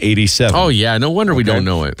 1987. Oh, yeah. No wonder we don't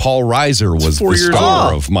know it. Paul Reiser was the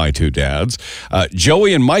star of My Two Dads.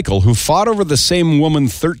 Joey and Michael, who fought over the same woman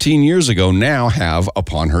 13 years ago, now have,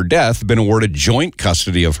 upon her death, been awarded joint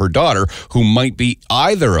custody of her daughter, who might be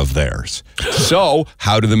either of theirs. So,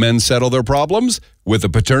 how do the men settle their problems? With a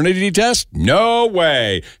paternity test? No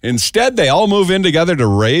way. Instead, they all move in together to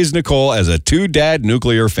raise Nicole as a 2-dad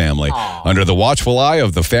nuclear family. Under the watchful eye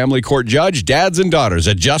of the family court judge, dads and daughters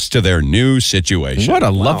adjust to their new situation. What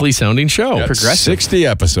a lovely sounding show. Progressive. 60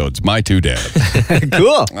 episodes, My Two Dads.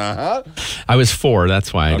 Cool. I was 4,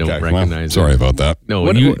 that's why I don't recognize it. Sorry about that.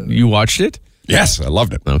 No, you watched it? Yes, I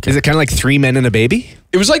loved it. Okay. Is it kind of like 3 Men and a Baby?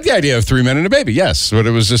 It was like the idea of 3 men and a baby, yes, but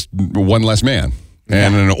it was just one less man.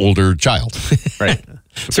 And an older child. Right.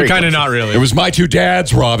 So kind of not really. It was My Two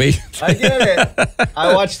Dads, Robbie. I get it.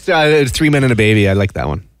 I watched 3 Men and a Baby. I like that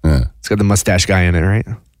one. It's got the mustache guy in it, right?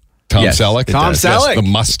 Tom Selleck? Tom Selleck. Yes, the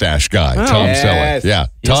mustache guy. Oh, Tom yes. Selleck. Yeah.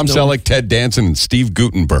 Tom Selleck, Ted Danson, and Steve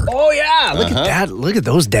Gutenberg. Oh, yeah. Look at that. Look at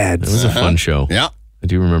those dads. It was a fun show. Yeah. I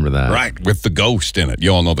do remember that. Right, with the ghost in it.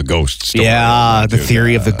 You all know the ghost story. Yeah, the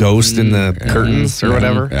theory of the ghost in the curtains or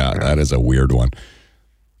whatever. Yeah, that is a weird one.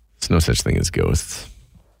 There's no such thing as ghosts.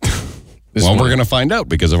 Well, we're going to find out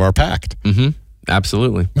because of our pact.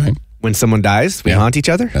 Absolutely. Right. When someone dies, we haunt each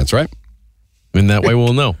other? That's right. And that way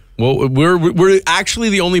we'll know. Well, we're actually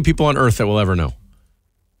the only people on Earth that will ever know.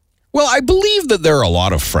 Well, I believe that there are a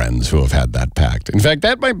lot of friends who have had that pact. In fact,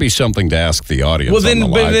 that might be something to ask the audience. Well, then, on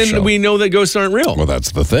the live show. We know that ghosts aren't real. Well,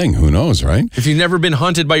 that's the thing. Who knows, right? If you've never been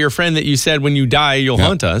haunted by your friend that you said when you die you'll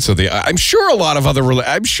haunt us. So I'm sure a lot of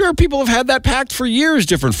I'm sure people have had that pact for years.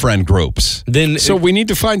 Different friend groups. So we need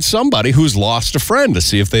to find somebody who's lost a friend to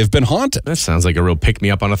see if they've been haunted. That sounds like a real pick me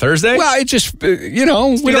up on a Thursday. Well, it just we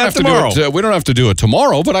don't have to do it. We don't have to do it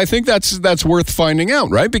tomorrow, but I think that's worth finding out,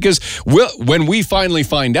 right? Because when we finally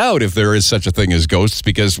find out if there is such a thing as ghosts,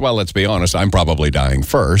 because, well, let's be honest, I'm probably dying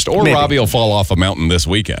first, or maybe Robbie will fall off a mountain this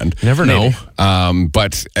weekend. Never know.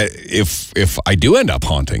 But if I do end up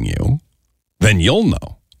haunting you, then you'll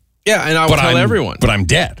know. Yeah, and I will tell everyone. But I'm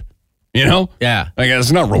dead. You know? Yeah. I guess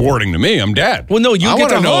it's not rewarding to me. I'm dead. Well, no, I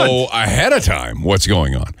want to know ahead of time what's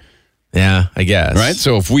going on. Yeah, I guess. Right?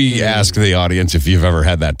 So if we ask the audience if you've ever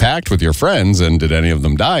had that pact with your friends and did any of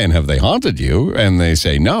them die and have they haunted you, and they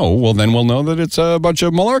say no, well, then we'll know that it's a bunch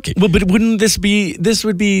of malarkey. Well, but wouldn't this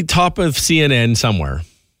would be top of CNN somewhere?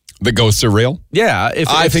 The ghosts are real? Yeah.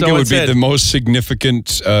 I think it would be the most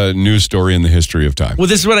significant news story in the history of time. Well,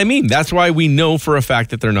 this is what I mean. That's why we know for a fact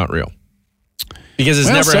that they're not real. Because it's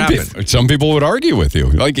never happened. Some people would argue with you.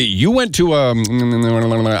 Like, you went to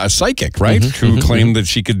a psychic, right? Who claimed that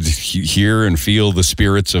she could hear and feel the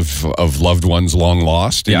spirits of loved ones long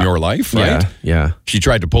lost in your life, right? Yeah. She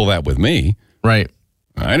tried to pull that with me. Right.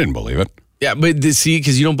 I didn't believe it. Yeah, but see,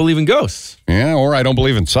 because you don't believe in ghosts. Yeah, or I don't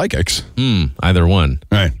believe in psychics. Either one.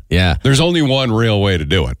 Right. Yeah. There's only one real way to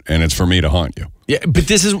do it, and it's for me to haunt you. Yeah, but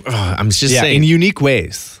this is, I'm just saying. In unique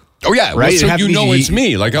ways. Oh yeah, right. Well, so you know it's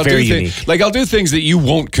me. Like I'll do things that you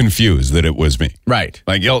won't confuse that it was me. Right.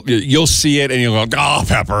 Like you'll see it and you'll go, "Oh,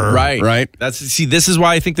 Pepper." Right. This is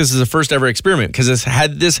why I think this is a first ever experiment, because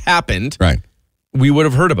had this happened, right, we would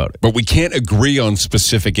have heard about it. But we can't agree on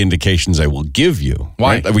specific indications I will give you.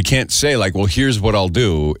 Why? Right? Like, we can't say like, well, here's what I'll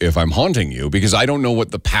do if I'm haunting you, because I don't know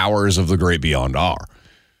what the powers of the great beyond are.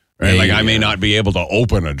 Right? Like, I may not be able to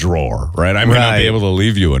open a drawer, right? I may not be able to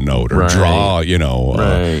leave you a note or draw,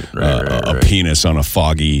 a penis on a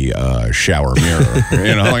foggy shower mirror.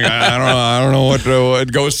 Like, I don't know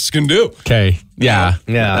what ghosts can do. Okay. Yeah.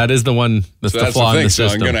 That is the one. That's the flaw in the system.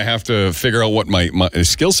 So I'm going to have to figure out what my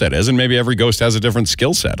skill set is, and maybe every ghost has a different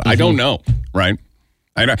skill set. I don't know, right?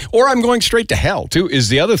 I know. Or I'm going straight to hell, too, is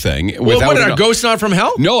the other thing. Well, what, are ghosts not from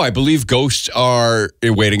hell? No, I believe ghosts are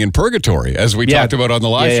waiting in purgatory, as we talked about on the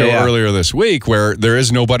live show earlier this week, where there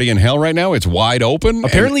is nobody in hell right now. It's wide open.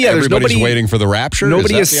 Apparently, there's everybody's nobody waiting for the rapture.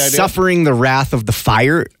 Nobody is suffering the wrath of the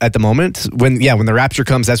fire at the moment. When the rapture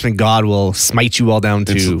comes, that's when God will smite you all down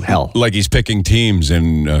to hell. Like he's picking teams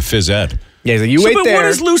in phys ed. Yeah, he's like, you wait but there. What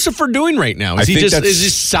is Lucifer doing right now? Is he just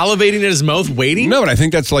salivating in his mouth, waiting? No, but I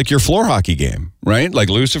think that's like your floor hockey game, right? Like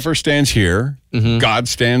Lucifer stands here, God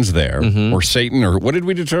stands there, or Satan, or what did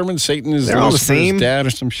we determine? Satan is all the Lucifer's same dad or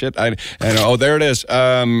some shit. I know. Oh, there it is.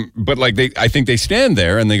 But like I think they stand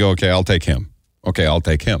there and they go, okay, I'll take him. Okay, I'll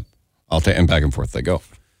take him. And back and forth they go.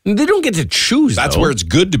 They don't get to choose. That's where it's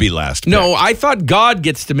good to be last. No, I thought God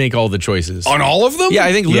gets to make all the choices. On all of them? Yeah,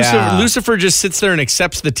 I think Lucifer just sits there and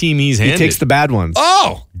accepts the team he's handed. He takes the bad ones.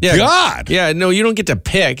 Oh, yeah. God. Yeah, no, you don't get to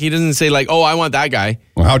pick. He doesn't say like, oh, I want that guy.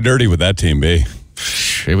 Well, how dirty would that team be?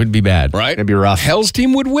 It would be bad. Right? It'd be rough. Hell's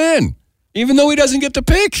team would win. Even though he doesn't get to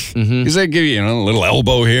pick. He's like, give you a little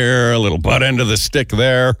elbow here, a little butt end of the stick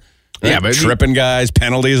there. Yeah, but tripping guys,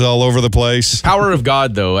 penalties all over the place. Power of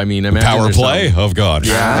God, though. I mean, power play of God.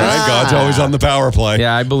 Yeah, right? God's always on the power play.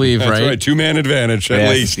 Yeah, I believe. That's right. 2-man advantage at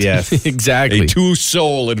least. Yes, exactly. A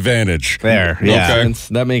 2-soul advantage. There. Yeah, okay.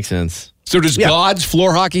 That makes sense. So does God's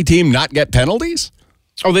floor hockey team not get penalties?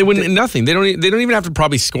 Oh, they wouldn't. Nothing. They don't even have to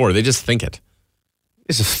probably score. They just think it.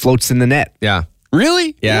 It just floats in the net. Yeah.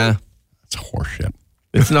 Really? Yeah. That's horseshit.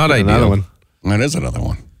 It's not ideal. Another one. That is another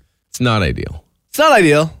one. It's not ideal. It's not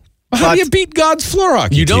ideal. How do you beat God's floor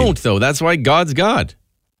hockey You team? don't, though. That's why God's God.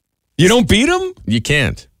 You don't beat him? You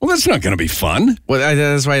can't. Well, that's not going to be fun. Well,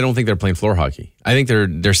 that's why I don't think they're playing floor hockey. I think they're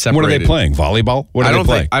separated. What are they playing? Volleyball? What do they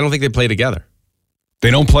play? I don't think they play together.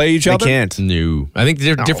 They don't play each other? They can't. No. I think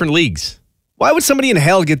they're different leagues. Why would somebody in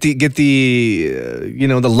hell get the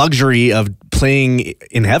the luxury of playing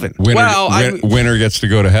in heaven? Winner gets to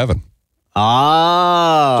go to heaven.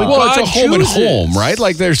 Ah. Well, it's a God home and chooses. home, right?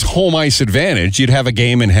 Like there's home ice advantage. You'd have a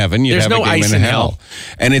game in heaven. You'd There's have no a game ice in in hell. hell.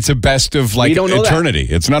 And it's a best of like don't know eternity.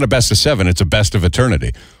 It's not a best of 7. It's a best of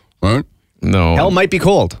eternity. Right? No. Hell might be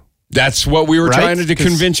cold. That's what we were Right? trying to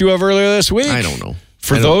convince you of earlier this week. I don't know.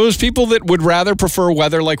 For those people that would rather prefer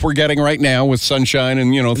weather like we're getting right now with sunshine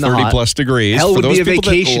and 30 plus degrees, Hell for would those be a people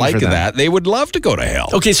vacation that like for them. that, they would love to go to hell.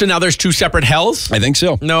 Okay, so now there's 2 separate hells? I think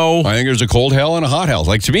so. No. I think there's a cold hell and a hot hell.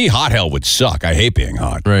 Like to me, hot hell would suck. I hate being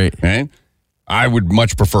hot. Right. I would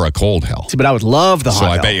much prefer a cold hell. See, but I would love the hot So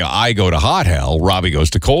I hell. bet you I go to hot hell, Robbie goes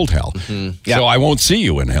to cold hell. Yeah. So I won't see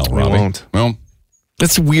you in hell, Robbie. won't. Well,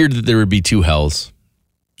 That's weird that there would be 2 hells.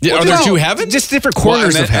 Are there 2 heavens? Just different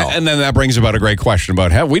corners and of hell. And then that brings about a great question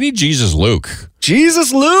about hell. We need Jesus Luke.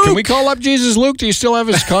 Jesus Luke. Can we call up Jesus Luke? Do you still have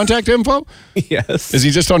his contact info? Yes. Is he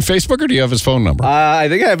just on Facebook or do you have his phone number? I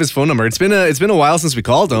think I have his phone number. It's been a while since we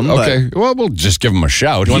called him. Okay. Well, we'll just give him a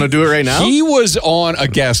shout. You wanna do it right now? He was a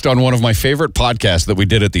guest on one of my favorite podcasts that we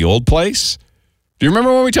did at the old place. Do you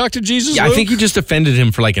remember when we talked to Jesus Yeah, Luke? I think you just offended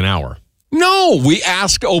him for like an hour. No, we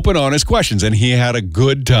asked open, honest questions, and he had a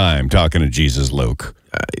good time talking to Jesus Luke.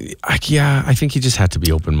 I think you just had to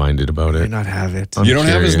be open-minded about I it. might not have it. You don't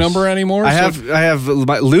have his curious. number anymore? I have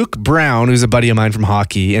Luke Brown, who's a buddy of mine from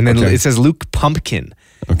hockey, and then Okay. it says Luke Pumpkin.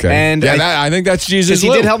 Okay. And I think that's Jesus because he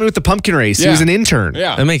Luke. did help me with the pumpkin race. He Yeah. was an intern.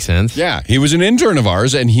 Yeah. That makes sense. Yeah, he was an intern of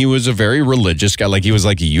ours, and he was a very religious guy. Like he was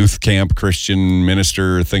like a youth camp Christian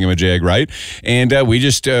minister thingamajig, right? And we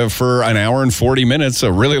just for an hour and 40 minutes,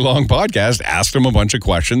 a really long podcast, asked him a bunch of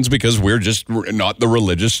questions because we're just not the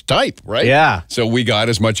religious type, right? Yeah. So we got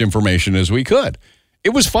as much information as we could.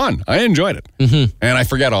 It was fun. I enjoyed it, and I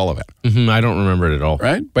forget all of it, I don't remember it at all.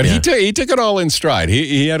 right? But Yeah. he took it all in stride.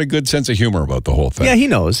 He had a good sense of humor about the whole thing. Yeah, he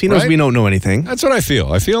knows. He knows Right? we don't know anything. That's what I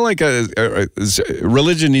feel. I feel like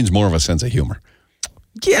religion needs more of a sense of humor.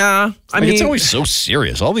 Yeah. I Like, it's always so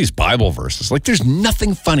serious. All these Bible verses. Like, there's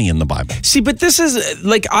nothing funny in the Bible. See, but this is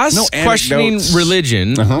like us No questioning anecdotes.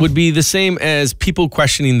 religion would be the same as people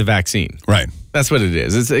questioning the vaccine. Right. That's what it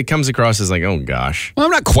is. It comes across as like, oh gosh. Well,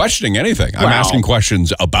 I'm not questioning anything. I'm Wow. asking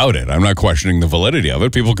questions about it. I'm not questioning the validity of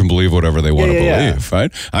it. People can believe whatever they want to yeah. believe,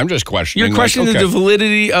 right? I'm just questioning. You're questioning like, the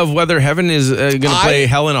validity of whether heaven is going to play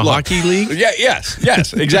hell in a hockey league? Yeah,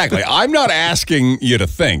 yes, exactly. I'm not asking you to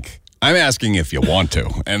think. I'm asking if you want to,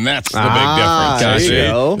 and that's the big difference. there I you see.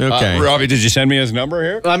 go. Okay. Robbie, did you send me his number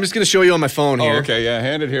here? I'm just going to show you on my phone Oh, here. okay, yeah,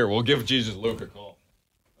 hand it here. We'll give Jesus Luke a call.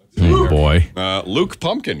 Oh, boy. Luke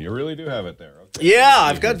Pumpkin, you really do have it there. Okay. Yeah,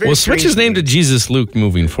 I've got very Well, switch strange his name to names. Jesus Luke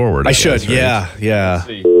moving forward. I guess, should. right? Yeah.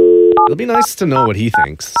 See. It'll be nice to know what he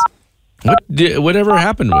thinks. Whatever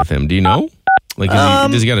happened with him? Do you know? Like,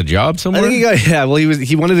 does he got a job I somewhere? think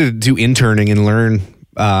he wanted to do interning and learn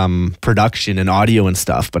production and audio and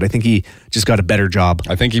stuff, but I think he just got a better job.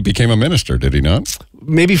 I think he became a minister, did he not?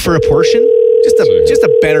 Maybe for a portion, just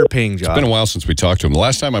a better paying job. It's been a while since we talked to him. The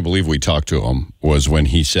last time I believe we talked to him was when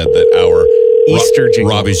he said that our Easter jingle.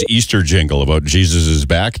 Robbie's Easter jingle about Jesus is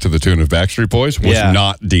back to the tune of Backstreet Boys was Yeah.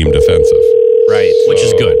 not deemed offensive. Right. Which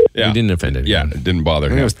is good. Yeah. We didn't offend anyone. Yeah, it didn't bother I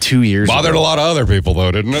think him. it was 2 years Bothered ago. a lot of other people,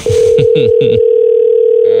 though, didn't it?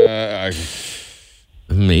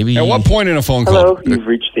 Maybe. At what point in a phone Hello, call? you've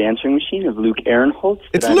reached the answering machine of Luke Ehrenholtz.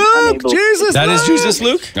 It's I'm Luke! unable- Jesus! That is Luke! Jesus,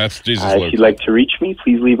 Luke? That's Jesus If Luke. you'd like to reach me,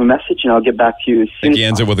 please leave a message and I'll get back to you as soon Think as he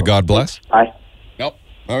ends it with a possible. God bless? Bye. Nope.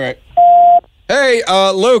 All right. Hey,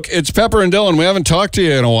 Luke, it's Pepper and Dylan. We haven't talked to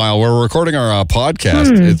you in a while. We're recording our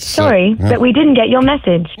podcast. It's Sorry, yeah. but we didn't get your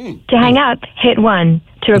message. To hang up, hit 1.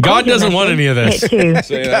 To record God your doesn't want message, any of this.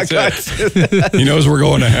 Hit 2. That's it. He knows we're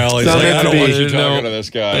going to hell. He's Not like, meant I to don't want be. you talking No. to this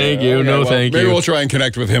guy. Thank you. No, thank maybe you. we'll try and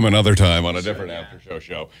connect with him another time on a different after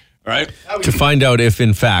show. All right? To find out if,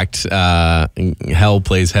 in fact, hell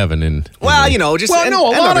plays heaven. And Well, you know, just Well, and- no, a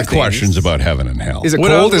and lot other of questions things. about heaven and hell. Is it what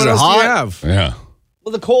cold? else, Is what it else hot? do you have? Yeah.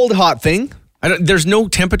 Well, the cold, hot thing. There's no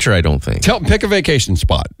temperature, I don't think. Pick a vacation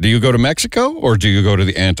spot. Do you go to Mexico or do you go to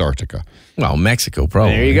the Antarctica? Well, Mexico,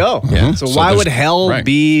 probably. There you go. Yeah. So, So why there's- would hell right.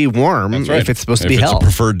 be warm That's right. if it's supposed to If be it's hell? a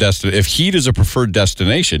preferred if heat is a preferred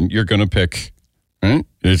destination, you're going to pick. Right?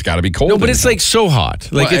 It's got to be cold. No, but in it's hell. like so hot.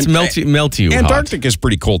 Like Well, it's and- melty hot. Antarctica is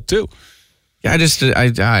pretty cold too. Yeah, I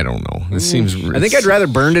don't know. It seems. I think I'd rather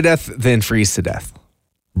burn to death than freeze to death.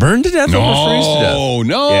 burn to death over freeze to death.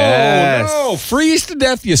 No, Yes. no. Freeze to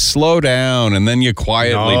death, you slow down and then you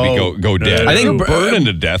quietly go dead. I think If you're burning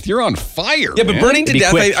to death, you're on fire. Yeah, but man. burning to Be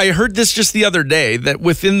death, quick. I heard this just the other day that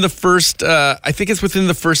within the first, I think it's within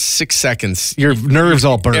the first 6 seconds, Your nerves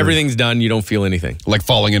all burn. everything's done. You don't feel anything. Like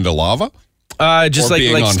falling into lava? Just Or like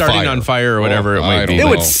being on starting fire. on fire or whatever it I might be. don't It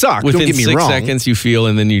would know. suck. Within don't get me 6 wrong. seconds, you feel,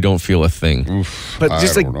 and then you don't feel a thing. But I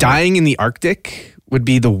just don't like know. dying in the Arctic would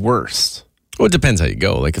be the worst. Well, it depends how you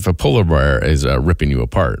go. Like if a polar bear is ripping you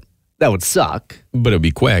apart, That would suck. but it'll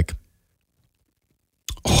be quick.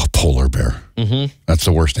 Oh, polar bear. Mm-hmm. That's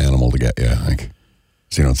the worst animal to get you, I think.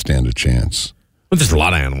 So you don't stand a chance. But there's a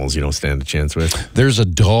lot of animals you don't stand a chance with. There's a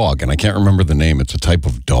dog, and I can't remember the name. It's a type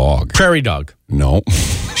of dog. Prairie dog, No.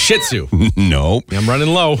 Shih Tzu. No. I'm running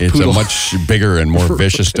low. It's a much bigger and more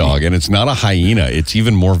vicious dog, and it's not a hyena. It's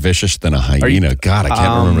even more vicious than a hyena. God, I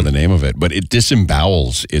can't remember the name of it, but it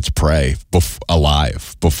disembowels its prey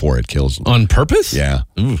alive before it kills them. On purpose? Yeah,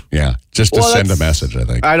 yeah, just to Well, send a that's- message. I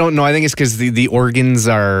think I don't know. I think it's because the organs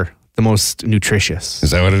are the most nutritious.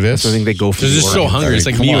 is that what it is? So I think they go for They're the just so organs. hungry. It's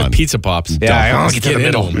like Come me on. with pizza pops. Yeah, I Dog. want to get to the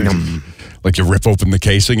middle. Like you rip open the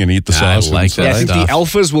casing and eat the I sauce. like inside? that. Yeah, I think stuff. the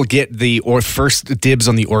alphas will get the first dibs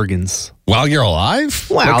on the organs. While you're alive.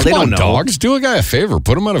 Well, Like, they come don't on, know. dogs. Do a guy a favor.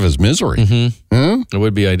 Put him out of his misery. It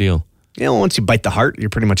would be ideal. You know, once you bite the heart, you're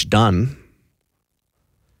pretty much done.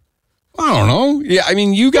 I don't know. Yeah, I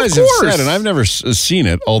mean, you guys have said, and I've never seen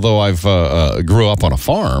it, although I've grew up on a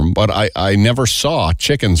farm, but I never saw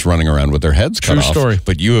chickens running around with their heads cut True off. story.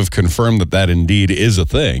 But you have confirmed that indeed is a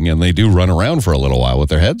thing, and they do run around for a little while with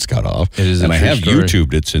their heads cut off. It is a and I true have story.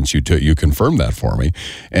 YouTubed it since you confirmed that for me,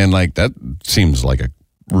 and like that seems like a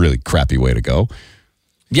really crappy way to go.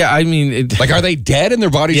 Yeah, I mean, Like, are they dead and their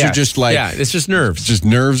bodies Yes. are just like yeah, it's just nerves. just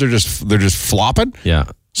nerves? They're just flopping. Yeah.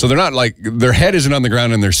 So they're not like their head isn't on the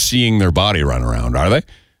ground and they're seeing their body run around, are they?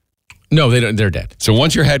 No, they don't. They're dead. So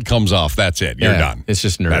once your head comes off, that's it. You're Yeah, done. it's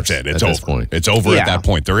just nerves That's it. It's at over. this point. It's over Yeah. at that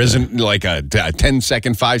point. There isn't like a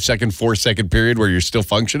 10-second, 5-second, 4-second period where you're still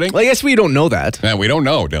functioning. Well, I guess we don't know that. Man, we don't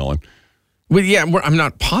know, Dylan. Well, yeah, I'm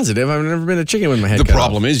not positive. I've never been a chicken with my head The cut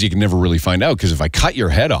problem is you can never really find out because if I cut your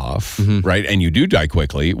head off, right, and you do die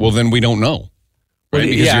quickly, well, then we don't know, right? Well,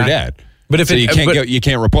 Because yeah. you're dead. But if so it- you can't but- go, you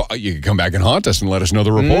can't report. You can come back and haunt us and let us know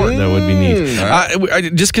the report. That would be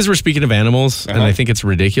neat. Just because we're speaking of animals, and I think it's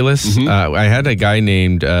ridiculous. I had a guy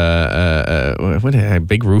named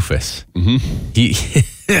Big Rufus. He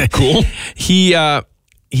Cool. he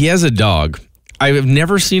has a dog. I have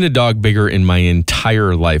never seen a dog bigger in my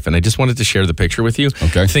entire life, and I just wanted to share the picture with you.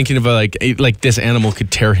 Okay. Thinking about like this animal could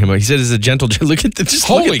tear him up. He said, "It's a gentle." Look at this.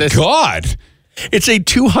 Holy look at this. God! It's a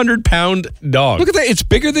 200-pound dog. Look at that. It's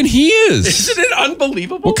bigger than he is. Isn't it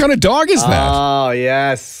unbelievable? What kind of dog is that? Oh,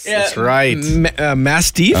 yes. That's right.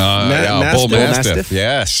 Mastiff? Yeah, bull mastiff.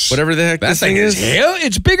 Yes. Whatever the heck That this thing thing is. is. Hell,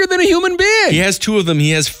 it's bigger than a human being. He has two of them.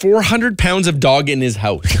 He has 400 pounds of dog in his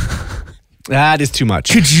house. That is too much.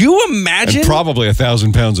 Could you imagine? And probably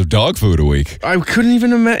 1,000 pounds of dog food a week. I couldn't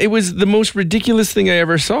even imagine. It was the most ridiculous thing I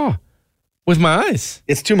ever saw with my eyes.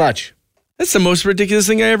 It's too much. That's the most ridiculous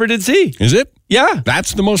thing I ever did see. Is it? Yeah.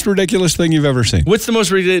 That's the most ridiculous thing you've ever seen. What's the most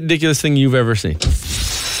ridiculous thing you've ever seen?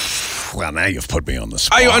 Well, now you've put me on the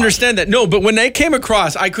spot. I understand that. No, but when I came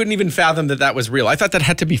across, I couldn't even fathom that was real. I thought that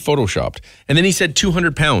had to be photoshopped. And then he said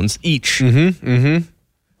 200 pounds each.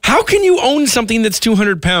 How can you own something that's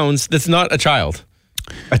 200 pounds that's not a child?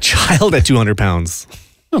 A child at 200 pounds.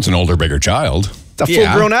 No, it's an older, bigger child. It's a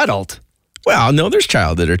full-grown adult. Well, no, there's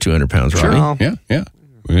child that are 200 pounds, Robbie. Sure. Yeah.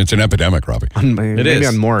 It's an epidemic, Robbie. Maybe is.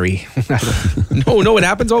 on Maury. No, it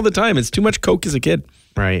happens all the time. It's too much Coke as a kid.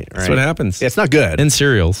 Right. That's what happens. Yeah, it's not good. And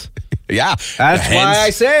cereals. Yeah. That's why I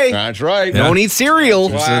say That's right. don't eat cereal.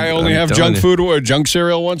 That's why I only have telling junk food or junk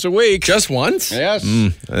cereal once a week. Just once? Yes.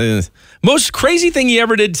 Most crazy thing you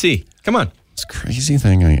ever did see. Come on. It's a crazy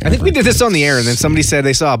thing I think we did this on the air, and then somebody said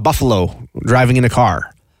they saw a buffalo driving in a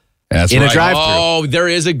car. That's in right. a drive-thru. Oh, there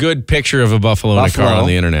is a good picture of a buffalo in a car on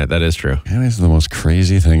the internet. That is true. That is the most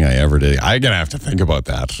crazy thing I ever did. I'm going to have to think about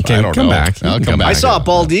that. Okay, I don't come know. back. I'll come back. I saw a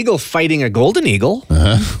bald eagle fighting a golden eagle.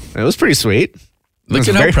 It was pretty sweet. Look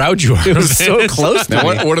at how proud you are. It was so close to Now,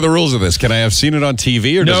 me. what are the rules of this? Can I have seen it on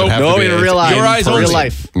TV or does No, it have No, to be in real life. Your eyes for only. real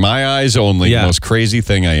life. My eyes only. Yeah. The most crazy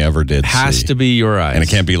thing I ever did Has see. to be your eyes. And it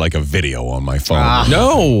can't be like a video on my phone.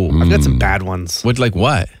 No. I've got some bad ones. What, like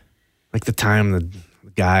what? Like the time the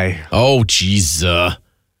guy Oh, jeez.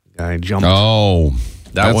 jumped. Oh.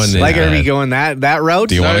 That one is Like, are we bad. going that route?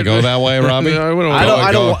 Do you want to go that way, Robbie?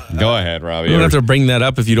 I don't- Go ahead, Robbie. You don't have to bring that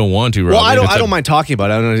up if you don't want to, Robbie. Well, It's I don't mind talking about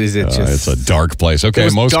it. I don't know. Is it It's just a dark place. Okay, It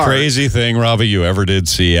was most dark. crazy thing, Robbie, you ever did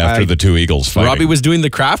see after the two eagles fighting. Robbie was doing the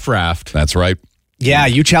craft raft. That's right. Yeah,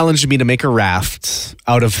 you challenged me to make a raft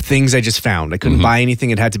out of things I just found. I couldn't buy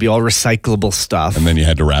anything. It had to be all recyclable stuff. And then you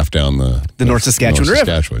had to raft down the North Saskatchewan River.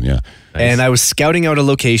 Saskatchewan, yeah. And I was scouting out a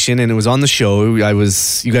location, and it was on the show. You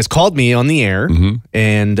guys called me on the air,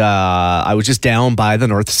 and I was just down by the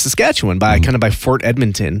North Saskatchewan, kind of by Fort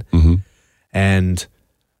Edmonton. And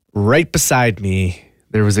right beside me,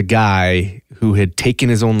 there was a guy who had taken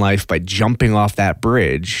his own life by jumping off that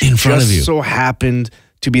bridge. In front of you. So happened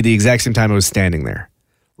to be the exact same time I was standing there,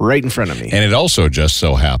 right in front of me. And it also just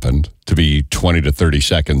so happened to be 20 to 30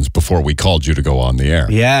 seconds before we called you to go on the air.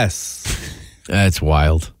 Yes. That's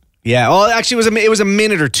wild. Yeah. Well, actually, it was a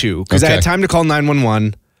minute or two because I Okay. had time to call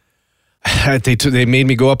 911. They made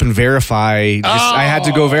me go up and verify. I had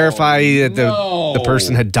to go verify that the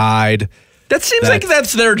person had died. That seems like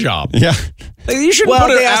that's their job. Yeah. Like, you should Well,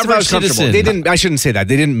 put an they asked if I average was comfortable. citizen. They didn't. I shouldn't say that.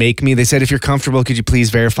 They didn't make me. They said, if you're comfortable, could you please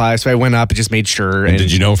verify? So I went up and just made sure. And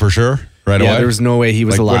did you know for sure right away? Yeah, there was no way he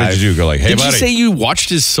was like, alive. What did you do? Go like, hey, Did buddy. you say you watched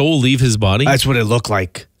his soul leave his body? That's what it looked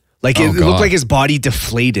like. Like Oh, it God. looked like his body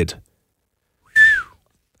deflated.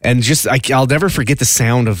 And just I'll never forget the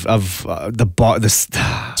sound of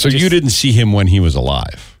the So you didn't see him when he was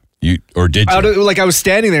alive? Or did you? I was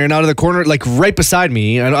standing there, and out of the corner, like right beside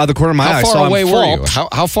me, and out of the corner of my eye, I How saw far him away fall. were you?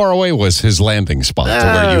 How far away was his landing spot to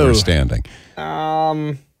where you were Oh. standing?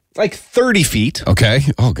 Like 30 feet. Okay.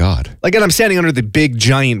 Oh, God. Like, and I'm standing under the big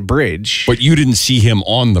giant bridge. But you didn't see him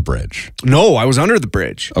on the bridge. No, I was under the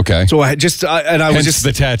bridge. Okay. So I had just, and I was Hence just,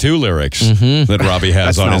 the tattoo lyrics that Robbie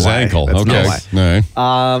has That's on not his why. ankle. That's okay. not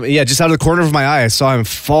All right. yeah, just out of the corner of my eye, I saw him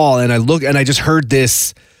fall, and I looked, and I just heard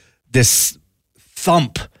this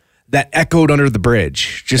thump that echoed under the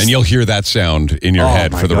bridge. Just, And you'll hear that sound in your oh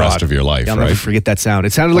head my for the rest God. of your life, I'll never right? forget that sound.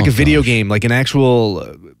 It sounded like a video game, like an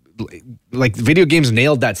actual, like video games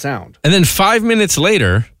nailed that sound. And then 5 minutes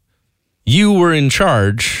later, you were in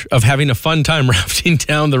charge of having a fun time rafting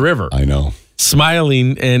down the river, I know.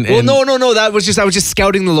 smiling and Well, no. That was just I was just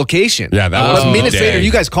scouting the location. Yeah, that was But the minutes day. later,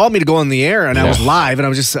 you guys called me to go on the air, and I was live, and I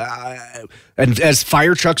was just, and as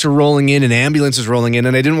fire trucks are rolling in and ambulances rolling in,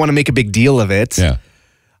 and I didn't want to make a big deal of it. Yeah.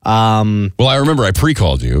 Well, I remember I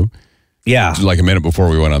pre-called you Yeah. like a minute before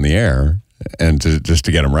we went on the air, and just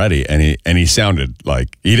to get him ready, and he sounded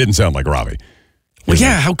like he didn't sound like Robbie. well,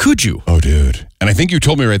 yeah, how could you? Oh, dude! And I think you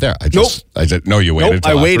told me right there. I said no. You waited. Nope,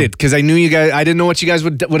 till I after- waited because I knew you guys. I didn't know what you guys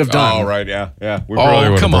would have done. Oh, right. Yeah. We Oh, probably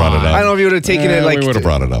would have come brought on. it up. I don't know if you would have taken it like we would have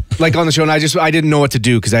brought it up. like on the show, and I didn't know what to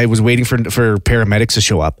do because I was waiting for paramedics to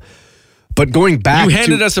show up. But going back, You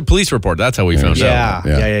handed us a police report. That's how we found out.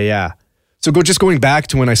 Yeah. So going back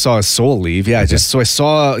to when I saw his soul leave. Yeah, so I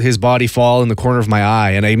saw his body fall in the corner of my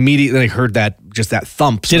eye, and I immediately heard that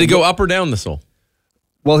thump. So Did I it go up or down the soul?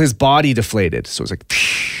 Well, his body deflated, so it was like.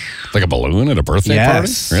 Like a balloon at a birthday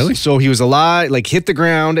Yes. party? Really? So he was alive, like hit the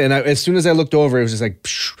ground, and as soon as I looked over, it was just like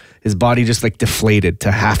his body just like deflated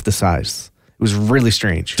to half the size. It was really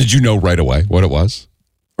strange. Did you know right away what it was?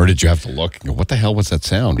 Or did you have to look and go, what the hell was that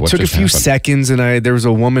sound? What It took a just few happened? seconds, and there was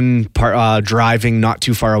a woman driving not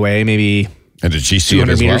too far away, maybe And did she see it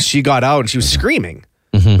 200 as meters. well? She got out and she was screaming.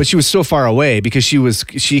 but she was so far away because she would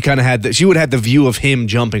have had the view of him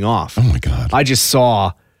jumping off. Oh my God.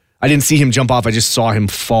 I didn't see him jump off. I just saw him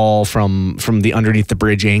fall from the underneath the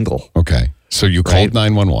bridge angle. Okay. So you called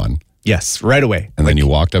 911. Yes, right away. And then you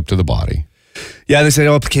walked up to the body. Yeah, they said,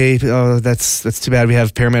 okay, that's too bad. We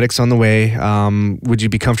have paramedics on the way. Would you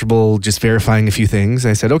be comfortable just verifying a few things?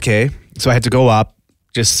 I said, okay. So I had to go up,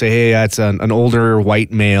 just say, hey, it's an older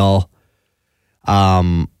white male.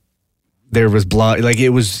 There was blood. Like it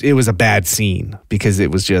was a bad scene because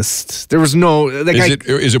it was just, there was no. Like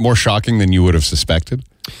Is it more shocking than you would have suspected?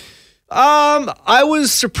 I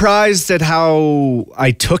was surprised at how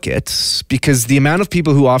I took it because the amount of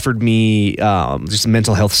people who offered me just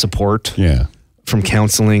mental health support from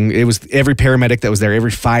counseling, it was every paramedic that was there,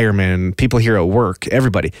 every fireman, people here at work,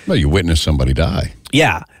 everybody. Well, you witnessed somebody die.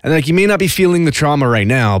 Yeah. And like you may not be feeling the trauma right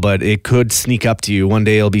now, but it could sneak up to you. One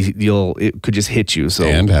day it could just hit you. So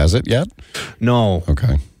And has it yet? No.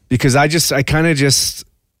 Okay. Because I kind of just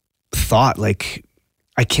thought like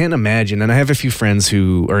I can't imagine, and I have a few friends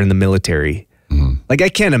who are in the military. Mm-hmm. Like I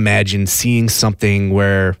can't imagine seeing something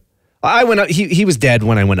where I went up. He was dead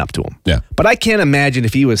when I went up to him. Yeah, but I can't imagine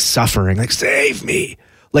if he was suffering. Like save me.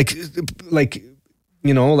 Like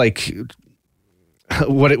you know, like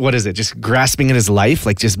what is it? Just grasping at his life,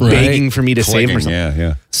 like just begging for me to save him or something.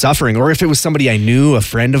 Yeah. Suffering, or if it was somebody I knew, a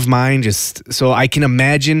friend of mine. Just so I can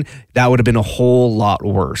imagine that would have been a whole lot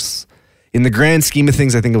worse. In the grand scheme of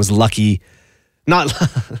things, I think it was lucky.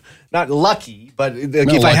 Not lucky, but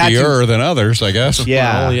if I had to, luckier than others, I guess.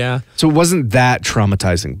 Yeah, Well, yeah. So it wasn't that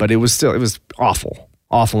traumatizing, but it was awful.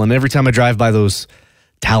 And every time I drive by those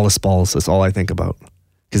talus balls, that's all I think about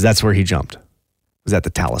because that's where he jumped. Was at the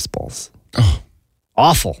talus balls. Oh,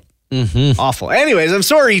 awful. Mm-hmm. Awful. Anyways, I'm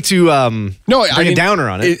sorry to bring a downer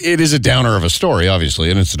on it. It is a downer of a story, obviously,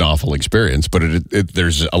 and it's an awful experience, but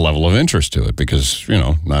there's a level of interest to it because,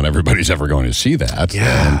 not everybody's ever going to see that.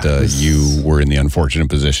 Yeah, and you were in the unfortunate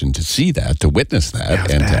position to see that, to witness that,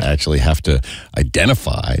 and to actually have to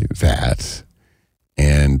identify that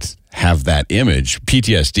and have that image,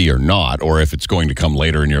 PTSD or not, or if it's going to come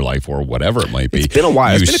later in your life or whatever it might be. It's been a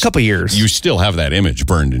while. It's been a couple years. You still have that image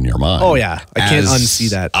burned in your mind. Oh, yeah. I can't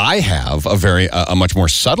unsee that. I have a much more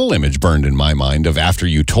subtle image burned in my mind of after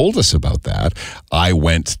you told us about that, I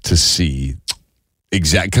went to see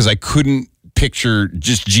because I couldn't picture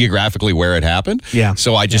just geographically where it happened. Yeah.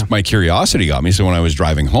 So my curiosity got me. So when I was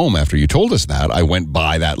driving home after you told us that, I went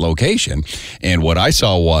by that location and what I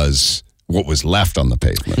saw was what was left on the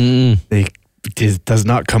pavement. It does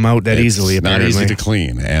not come out that easily, apparently. Not easy to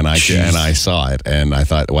clean. And I saw it and I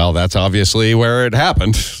thought, well, that's obviously where it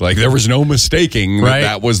happened. Like there was no mistaking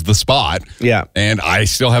that was the spot. Yeah. And I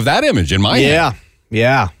still have that image in my head.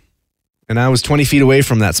 Yeah. And I was 20 feet away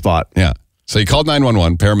from that spot. Yeah. So you called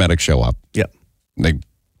 911, paramedics show up. Yep. They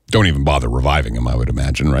don't even bother reviving him, I would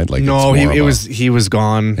imagine, right? Like no, he was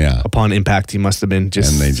gone upon impact. He must have been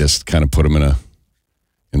just... And they just kind of put him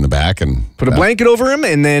in the back and put a blanket over him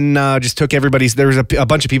and then just took everybody's. There was a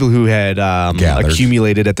bunch of people who had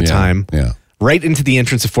accumulated at the time right into the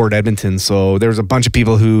entrance of Fort Edmonton. So there was a bunch of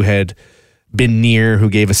people who had been near who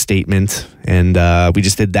gave a statement and we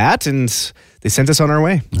just did that and they sent us on our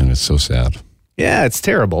way. And it's so sad. Yeah, it's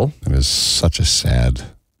terrible. It is such a sad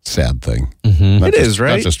thing. Mm-hmm. It is,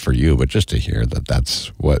 right? Not just for you, but just to hear that that's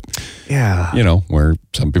what, yeah, where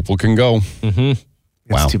some people can go. Mm-hmm.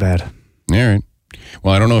 Wow. It's too bad. All right.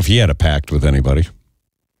 Well, I don't know if he had a pact with anybody.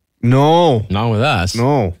 No. Not with us.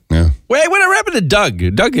 No. Yeah. Wait, what happened to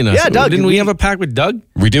Doug? Doug and us. Yeah, Doug. Didn't we have a pact with Doug?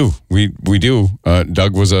 We do. We do.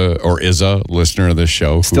 Doug is a listener of this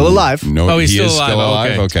show. Still alive. No, he's he still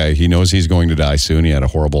alive. Okay. He knows he's going to die soon. He had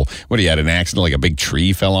he had an accident, like a big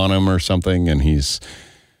tree fell on him or something, and he's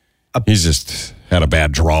just had a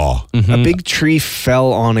bad draw. Mm-hmm. A big tree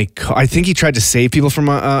fell on a car. I think he tried to save people from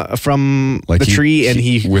the tree, and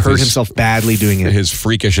he hurt himself badly doing it. His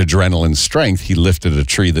freakish adrenaline strength, he lifted a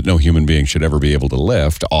tree that no human being should ever be able to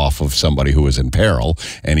lift off of somebody who was in peril,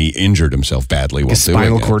 and he injured himself badly while doing it.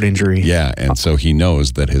 Spinal cord injury. Yeah, and so he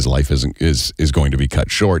knows that his life is going to be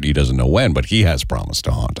cut short. He doesn't know when, but he has promised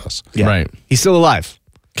to haunt us. Yeah. Right. He's still alive.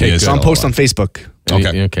 It's on post on Facebook.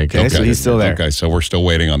 Okay. So he's still there. Okay, so we're still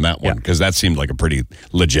waiting on that one because that seemed like a pretty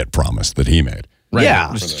legit promise that he made. Right.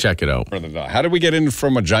 Yeah. Just check it out. How did we get in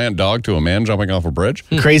from a giant dog to a man jumping off a bridge?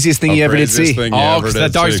 Craziest thing you ever did see.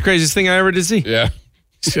 That dog's the craziest thing I ever did see. Yeah.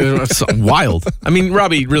 It's wild. I mean,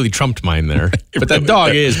 Robbie really trumped mine there, but that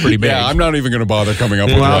dog is pretty big. Yeah, I'm not even going to bother coming up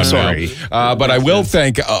with Well, one sorry. now. But I will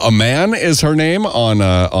thank a man is her name on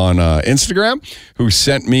Instagram who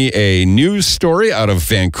sent me a news story out of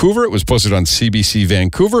Vancouver. It was posted on CBC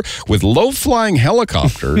Vancouver with low-flying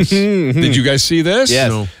helicopters. Did you guys see this?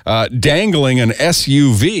 Yes. Dangling an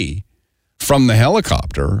SUV from the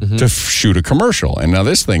helicopter to shoot a commercial. And now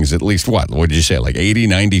this thing's at least, what did you say, like 80,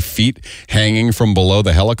 90 feet hanging from below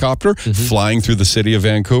the helicopter, flying through the city of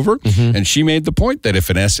Vancouver. And she made the point that if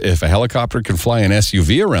a helicopter can fly an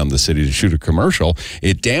SUV around the city to shoot a commercial,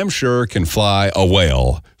 it damn sure can fly a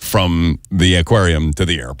whale from the aquarium to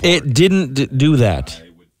the airport. It didn't do that. I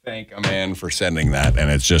would thank a man for sending that, and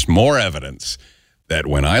it's just more evidence that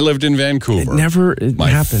when I lived in Vancouver, It my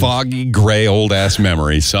happened. foggy, gray, old-ass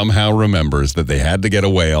memory somehow remembers that they had to get a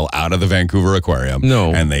whale out of the Vancouver aquarium.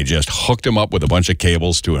 No. And they just hooked him up with a bunch of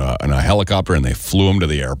cables to a helicopter, and they flew him to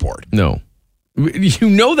the airport. No. You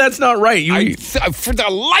know that's not right. For the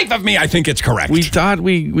life of me, I think it's correct. We thought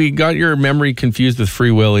we got your memory confused with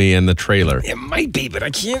Free Willy and the trailer. It might be, but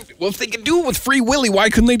I can't. Well, if they could do it with Free Willy, why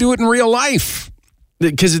couldn't they do it in real life?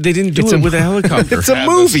 Because they didn't do it with a helicopter. It's a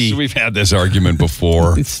movie. We've had this argument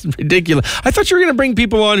before. It's ridiculous. I thought you were going to bring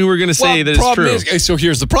people on who were going to say that it's problem true. so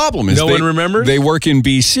here's the problem: is No one remembers? They work in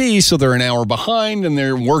BC, so they're an hour behind, and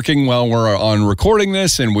they're working while we're on recording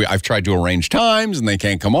this. And I've tried to arrange times, and they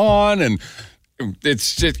can't come on, and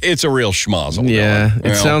it's a real schmozzle. Yeah,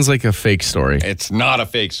 going, it sounds like a fake story. It's not a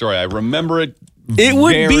fake story. I remember it. It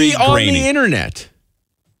would very be on grainy. the internet.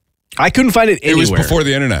 I couldn't find it It anywhere. was before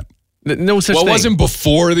the internet. No such Well, it thing. wasn't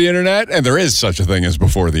before the internet, and there is such a thing as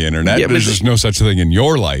before the internet. Yeah, but There's just no such thing in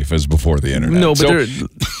your life as before the internet. No, but So-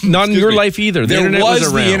 not in Excuse your me. life either. The There internet was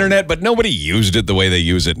was the around. internet, but nobody used it the way they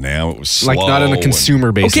use it now. It was slow. like not on a and-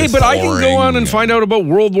 consumer basis. Okay, but I can go on and boring. find out about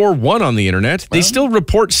World War I on the internet. They still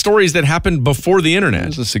report stories that happened before the It internet.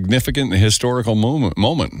 was a significant historical moment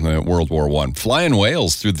World War I. Flying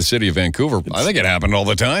whales through the city of Vancouver. I think it happened all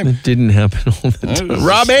the time. It didn't happen all the time.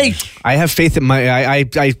 Robbie! I have faith in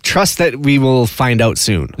I trust that we will find out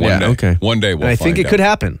soon. One Yeah, day. okay. One day we'll I find think it out. could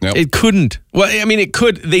happen. Yep. It couldn't. Well, I mean, it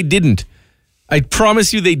could. They didn't. I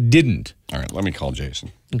promise you they didn't. All right, let me call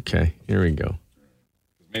Jason. Okay, here we go.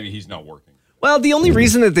 Maybe he's not working. Well, the only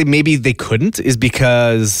reason that they couldn't is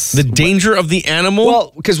because The danger of the animal?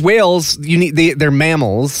 well, because whales they're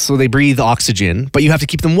mammals, so they breathe oxygen, but you have to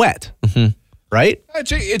keep them wet, right?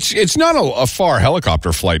 It's not a far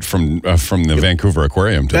helicopter flight from the Vancouver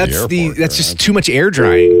Aquarium to the airport. That's just too much air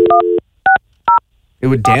drying. It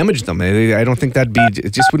would damage them. I don't think it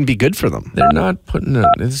just wouldn't be good for them. They're not putting it.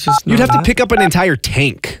 It's just You'd not have to pick up an entire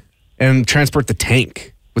tank and transport the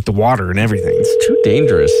tank with the water and everything. It's too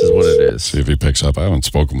dangerous, is what it is. See if he picks up. I haven't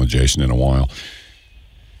spoken with Jason in a while.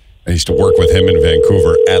 I used to work with him in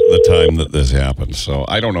Vancouver at the time that this happened. So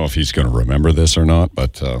I don't know if he's going to remember this or not,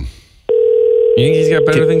 but You think he's got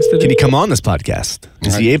better things to do? Can he come on this podcast?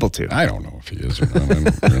 Is he able to? I don't know if he is or not. I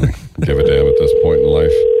don't really give a damn at this point in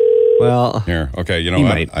life. Well, Here, okay, you know He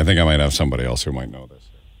what? might. I think I might have somebody else who might know this.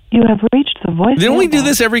 You have reached the voice. Didn't we do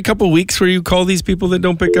this every couple of weeks where you call these people that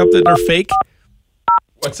don't pick up that are fake?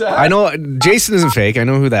 What's that? I know Jason isn't fake. I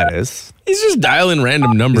know who that is. He's just dialing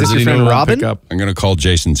random numbers. Is this that your he friend don't Robin? pick up. I'm going to call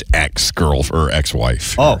Jason's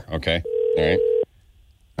ex-wife. Oh. Okay. All right.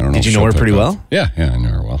 I don't know. Did if you know she'll her pick pretty up. well? Yeah, I know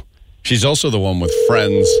her well. She's also the one with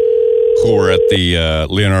friends who were at the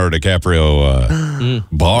Leonardo DiCaprio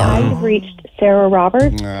bar. I've reached Sarah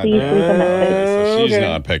Roberts. Nah, Please leave a message. So she's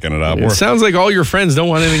not picking it up. It sounds like all your friends don't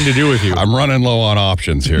want anything to do with you. I'm running low on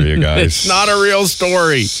options here, you guys. It's not a real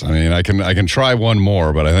story. I mean, I can try one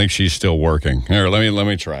more, but I think she's still working. Here, let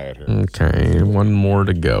me try it here. Okay, one more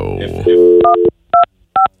to go.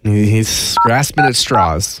 He's grasping at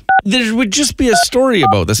straws. There would just be a story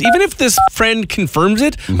about this. Even if this friend confirms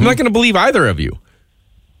it, I'm not going to believe either of you.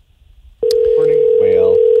 Morning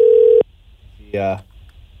whale. Yeah.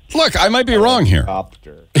 Look, I might be wrong here. All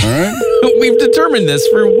Copter. right. We've determined this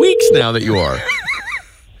for weeks now that you are.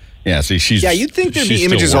 Yeah. See, she's Yeah, you'd think there'd be she's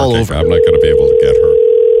still images all working. over. I'm not going to be able to get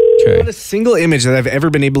her. Not a single image that I've ever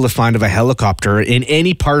been able to find of a helicopter in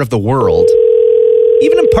any part of the world,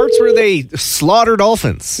 even in parts where they slaughter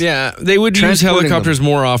dolphins. Yeah, they would use Transporting helicopters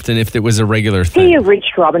more often if it was a regular See, thing. you've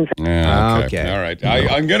reached Robin. Yeah, okay. Okay. All right.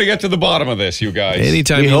 I'm going to get to the bottom of this, you guys.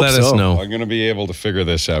 Anytime We you hope let us so. know, I'm going to be able to figure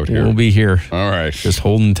this out here. we'll be here. All right. Just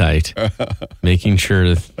holding tight, making sure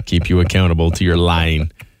to keep you accountable to your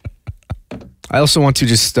lying. I also want to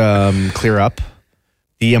just clear up.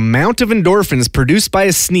 The amount of endorphins produced by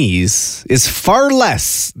a sneeze is far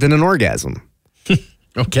less than an orgasm.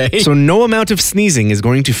 Okay. So no amount of sneezing is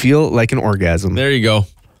going to feel like an orgasm. There you go.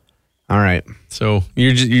 All right. So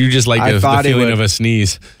you just like I the thought it feeling would. of a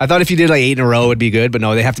sneeze. I thought if you did like 8 in a row, it'd be good, but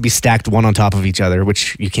no, they have to be stacked one on top of each other,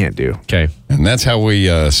 which you can't do. Okay. And that's how we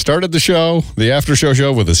started the show, the after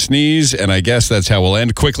show with a sneeze. And I guess that's how we'll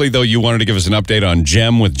end. Quickly, though, you wanted to give us an update on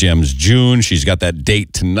Jem with Jem's June. She's got that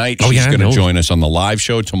date tonight. Oh, She's yeah, I going to know. join us on the live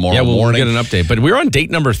show tomorrow Yeah, we'll morning. get an update. But we're on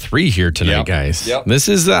date number 3 here tonight, Yep. guys. Yep. This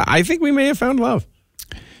is, I think we may have found love.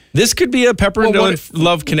 This could be a Pepper and Well, Dylan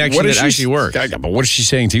love connection that actually works. But what is she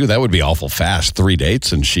saying to you? That would be awful fast. 3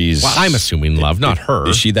 dates, and she's... Well, I'm assuming love, not her.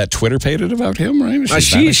 Is she that Twitter-pated about him, right? She's that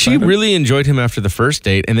She excited? really enjoyed him after the first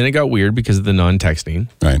date, and then it got weird because of the non-texting.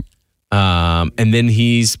 Right. And then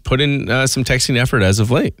he's put in some texting effort as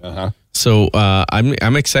of late. Uh-huh. So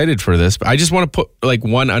I'm excited for this. But I just want to put like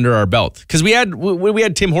one under our belt because we had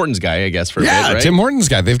Tim Hortons guy, I guess, for a bit, right? Tim Hortons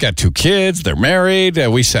guy. They've got 2 kids. They're married.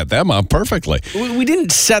 We set them up perfectly. We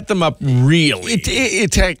didn't set them up really.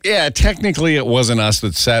 Technically it wasn't us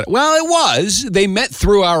that set. Well, it was. They met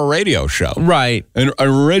through our radio show, Right. And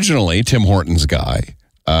originally, Tim Hortons guy.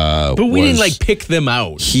 But we didn't like pick them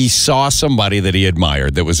out. He saw somebody that he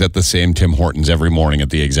admired that was at the same Tim Hortons every morning at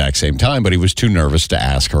the exact same time, but he was too nervous to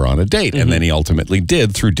ask her on a date. And then he ultimately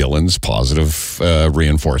did through Dylan's positive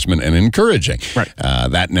reinforcement and encouraging. Right.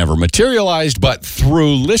 That never materialized, but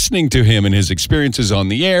through listening to him and his experiences on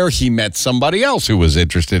the air, he met somebody else who was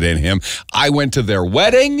interested in him. I went to their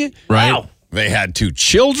wedding. Right. Wow. They had 2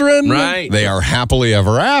 children. Right. They are happily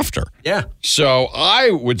ever after. Yeah. So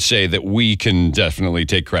I would say that we can definitely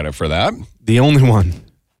take credit for that. The only one.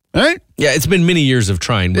 Right? Yeah, it's been many years of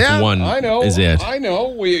trying with one I know. is it. I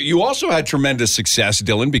know. You also had tremendous success,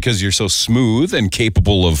 Dylan, because you're so smooth and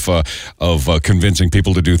capable of convincing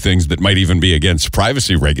people to do things that might even be against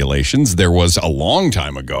privacy regulations. There was a long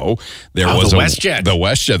time ago. There was the WestJet. The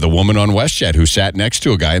WestJet, the woman on WestJet who sat next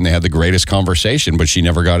to a guy and they had the greatest conversation, but she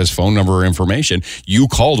never got his phone number or information. You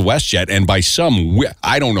called WestJet, and by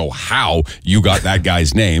I don't know how you got that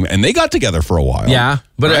guy's name, and they got together for a while. Yeah,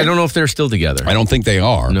 but Right? I don't know if they're still together. I don't think they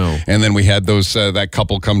are. No. And then we had that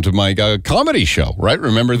couple come to my comedy show, right?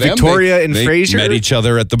 Remember them? Victoria and they Fraser? met each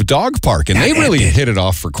other at the dog park, and they really hit it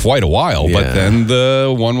off for quite a while. Yeah. But then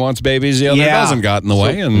the one wants babies, the other Yeah. doesn't got in the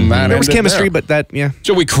way, and that There was ended chemistry, there. but that, yeah.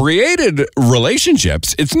 So we created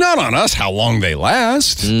relationships. It's not on us how long they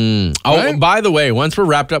last. Oh, Right? by the way, once we're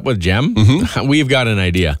wrapped up with Jem, we've got an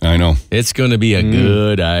idea. I know. It's going to be a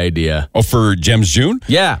good idea. Oh, for Jem's June?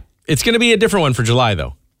 Yeah. It's going to be a different one for July,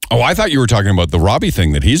 though. Oh, I thought you were talking about the Robbie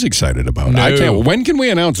thing that he's excited about. No. I can't. When can we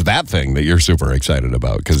announce that thing that you're super excited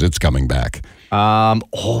about? Because it's coming back.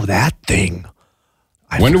 That thing.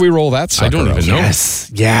 When do we roll that sucker I don't out? even know.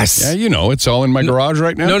 Yes. Yeah, you know, it's all in my garage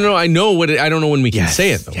right now. No, I know what I don't know when we can Yes.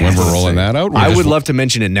 say it, though. When we're rolling that out, I would love to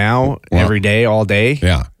mention it now, every day, all day.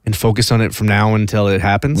 Yeah. And focus on it from now until it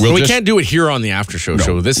happens. We'll we just- can't do it here on the after show.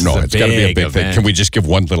 So this is a it's got to be a big thing. event. Can we just give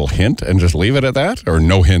one little hint and just leave it at that, or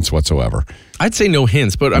no hints whatsoever? I'd say no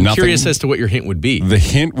hints, but I'm Nothing. curious as to what your hint would be. The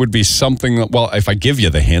hint would be something that, well, if I give you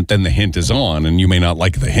the hint, then the hint is on, and you may not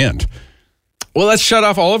like the hint. Well, let's shut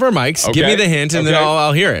off all of our mics. Give me the hint, and then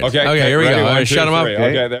I'll hear it. Okay, here we go. All right, shut them up.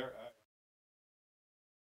 Okay, there.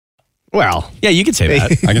 Well, Yeah, you could say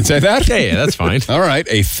that. I can say that? yeah, that's fine. All right.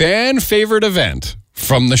 A fan favorite event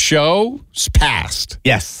from the show's past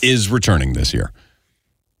yes. is returning this year.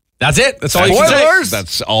 That's it. That's all you can say. Spoilers!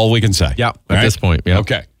 That's all we can say. Yeah, at Right? this point. Yeah.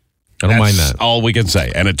 Okay. I don't mind That's that. all we can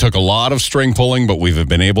say. And it took a lot of string pulling, but we've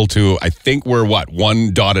been able to, I think we're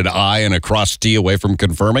one dotted I and a crossed T away from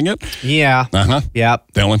confirming it. Yeah. Uh-huh.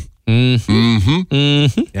 Yep. Dylan.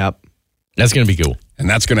 Yep. That's going to be cool. And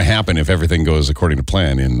that's going to happen if everything goes according to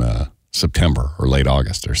plan in September or late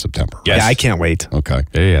August or September. Yeah, I can't wait. Okay.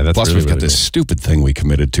 Yeah, that's Plus, really, we've got really this stupid thing we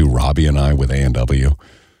committed to, Robbie and I, with A&W.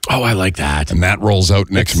 Oh, I like that. And that rolls out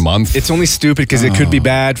next month. It's only stupid because it could be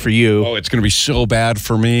bad for you. Oh, it's going to be so bad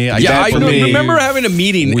for me. I bad for me. remember having a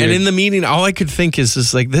meeting, Weird. and in the meeting, all I could think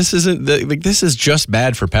is like, this isn't this is just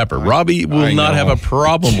bad for Pepper. Robbie will I not know. have a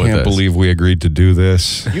problem with Can't this. believe we agreed to do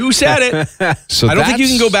this. You said it. So I don't think you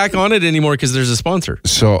can that's- go back on it anymore because there's a sponsor.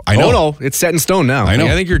 So I know. Oh, no. It's set in stone now. I know.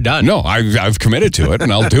 I think you're done. No, I've committed to it,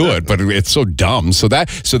 and I'll do it. But it's so dumb. So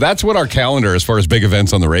that's what our calendar, as far as big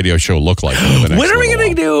events on the radio show, look like. When are we going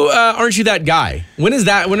to do Aren't You That Guy? When is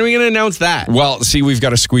that? When are we going to announce that? Well, see, we've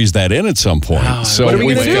got to squeeze that in at some point. So what are we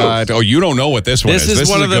we've gonna do? got. Oh, you don't know what this one is. This is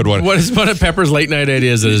one a of the good one. what is one of Pepper's late night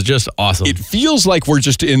ideas that is just awesome. It feels like we're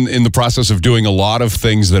just in the process of doing a lot of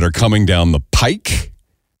things that are coming down the pike.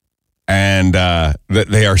 And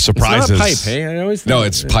they are surprises. It's not pipe, hey? I always No,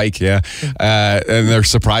 it's pike, yeah. And they're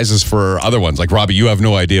surprises for other ones. Like, Robbie, you have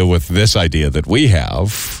no idea with this idea that we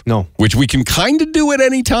have. No. Which we can kind of do at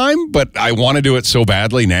any time, but I want to do it so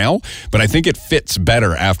badly now. But I think it fits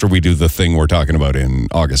better after we do the thing we're talking about in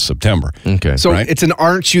August, September. Okay. So Right? it's an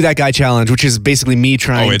Aren't You That Guy challenge, which is basically me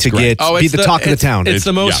trying it's to great. be the talk of the town. It's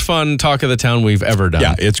the most fun talk of the town we've ever done.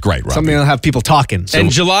 Yeah, it's great, Robbie. Something that'll have people talking. So And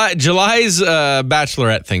July's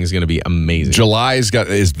bachelorette thing is going to be amazing. July's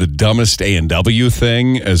is the dumbest A&W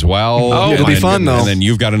thing as well. Oh, it'll be fun, though. And then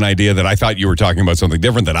you've got an idea that I thought you were talking about something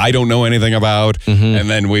different that I don't know anything about. And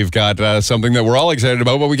then we've got something that we're all excited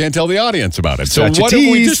about, but we can't tell the audience about it. So Such a what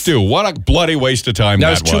did we tease. just do? What a bloody waste of time That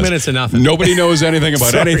that was 2 minutes of nothing. Nobody knows anything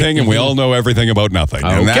about anything, and we all know everything about nothing.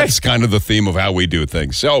 And Okay. that's kind of the theme of how we do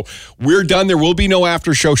things. So we're done. There will be no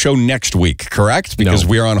after show next week, correct? Because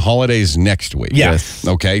we're on holidays next week. Yes.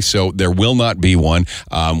 Okay, so there will not be one.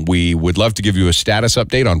 We would love to give you a status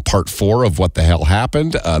update on part 4 of what the hell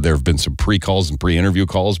happened. There have been some pre-calls and pre-interview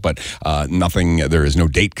calls, but nothing, there is no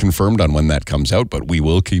date confirmed on when that comes out, but we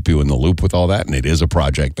will keep you in the loop with all that, and it is a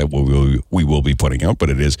project that we will be putting out, but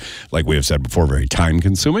it is, like we have said before, very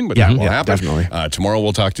time-consuming, but that will happen. Definitely. Tomorrow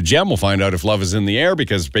we'll talk to Jem. We'll find out if love is in the air,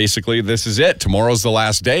 because basically this is it. Tomorrow's the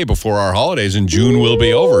last day before our holidays, and June will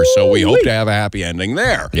be over, so we hope to have a happy ending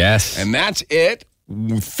there. Yes. And that's it.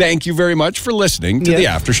 Thank you very much for listening to the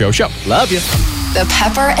After Show Show. love you. The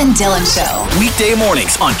Pepper and Dylan Show. Weekday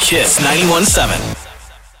mornings on Kiss 91.7.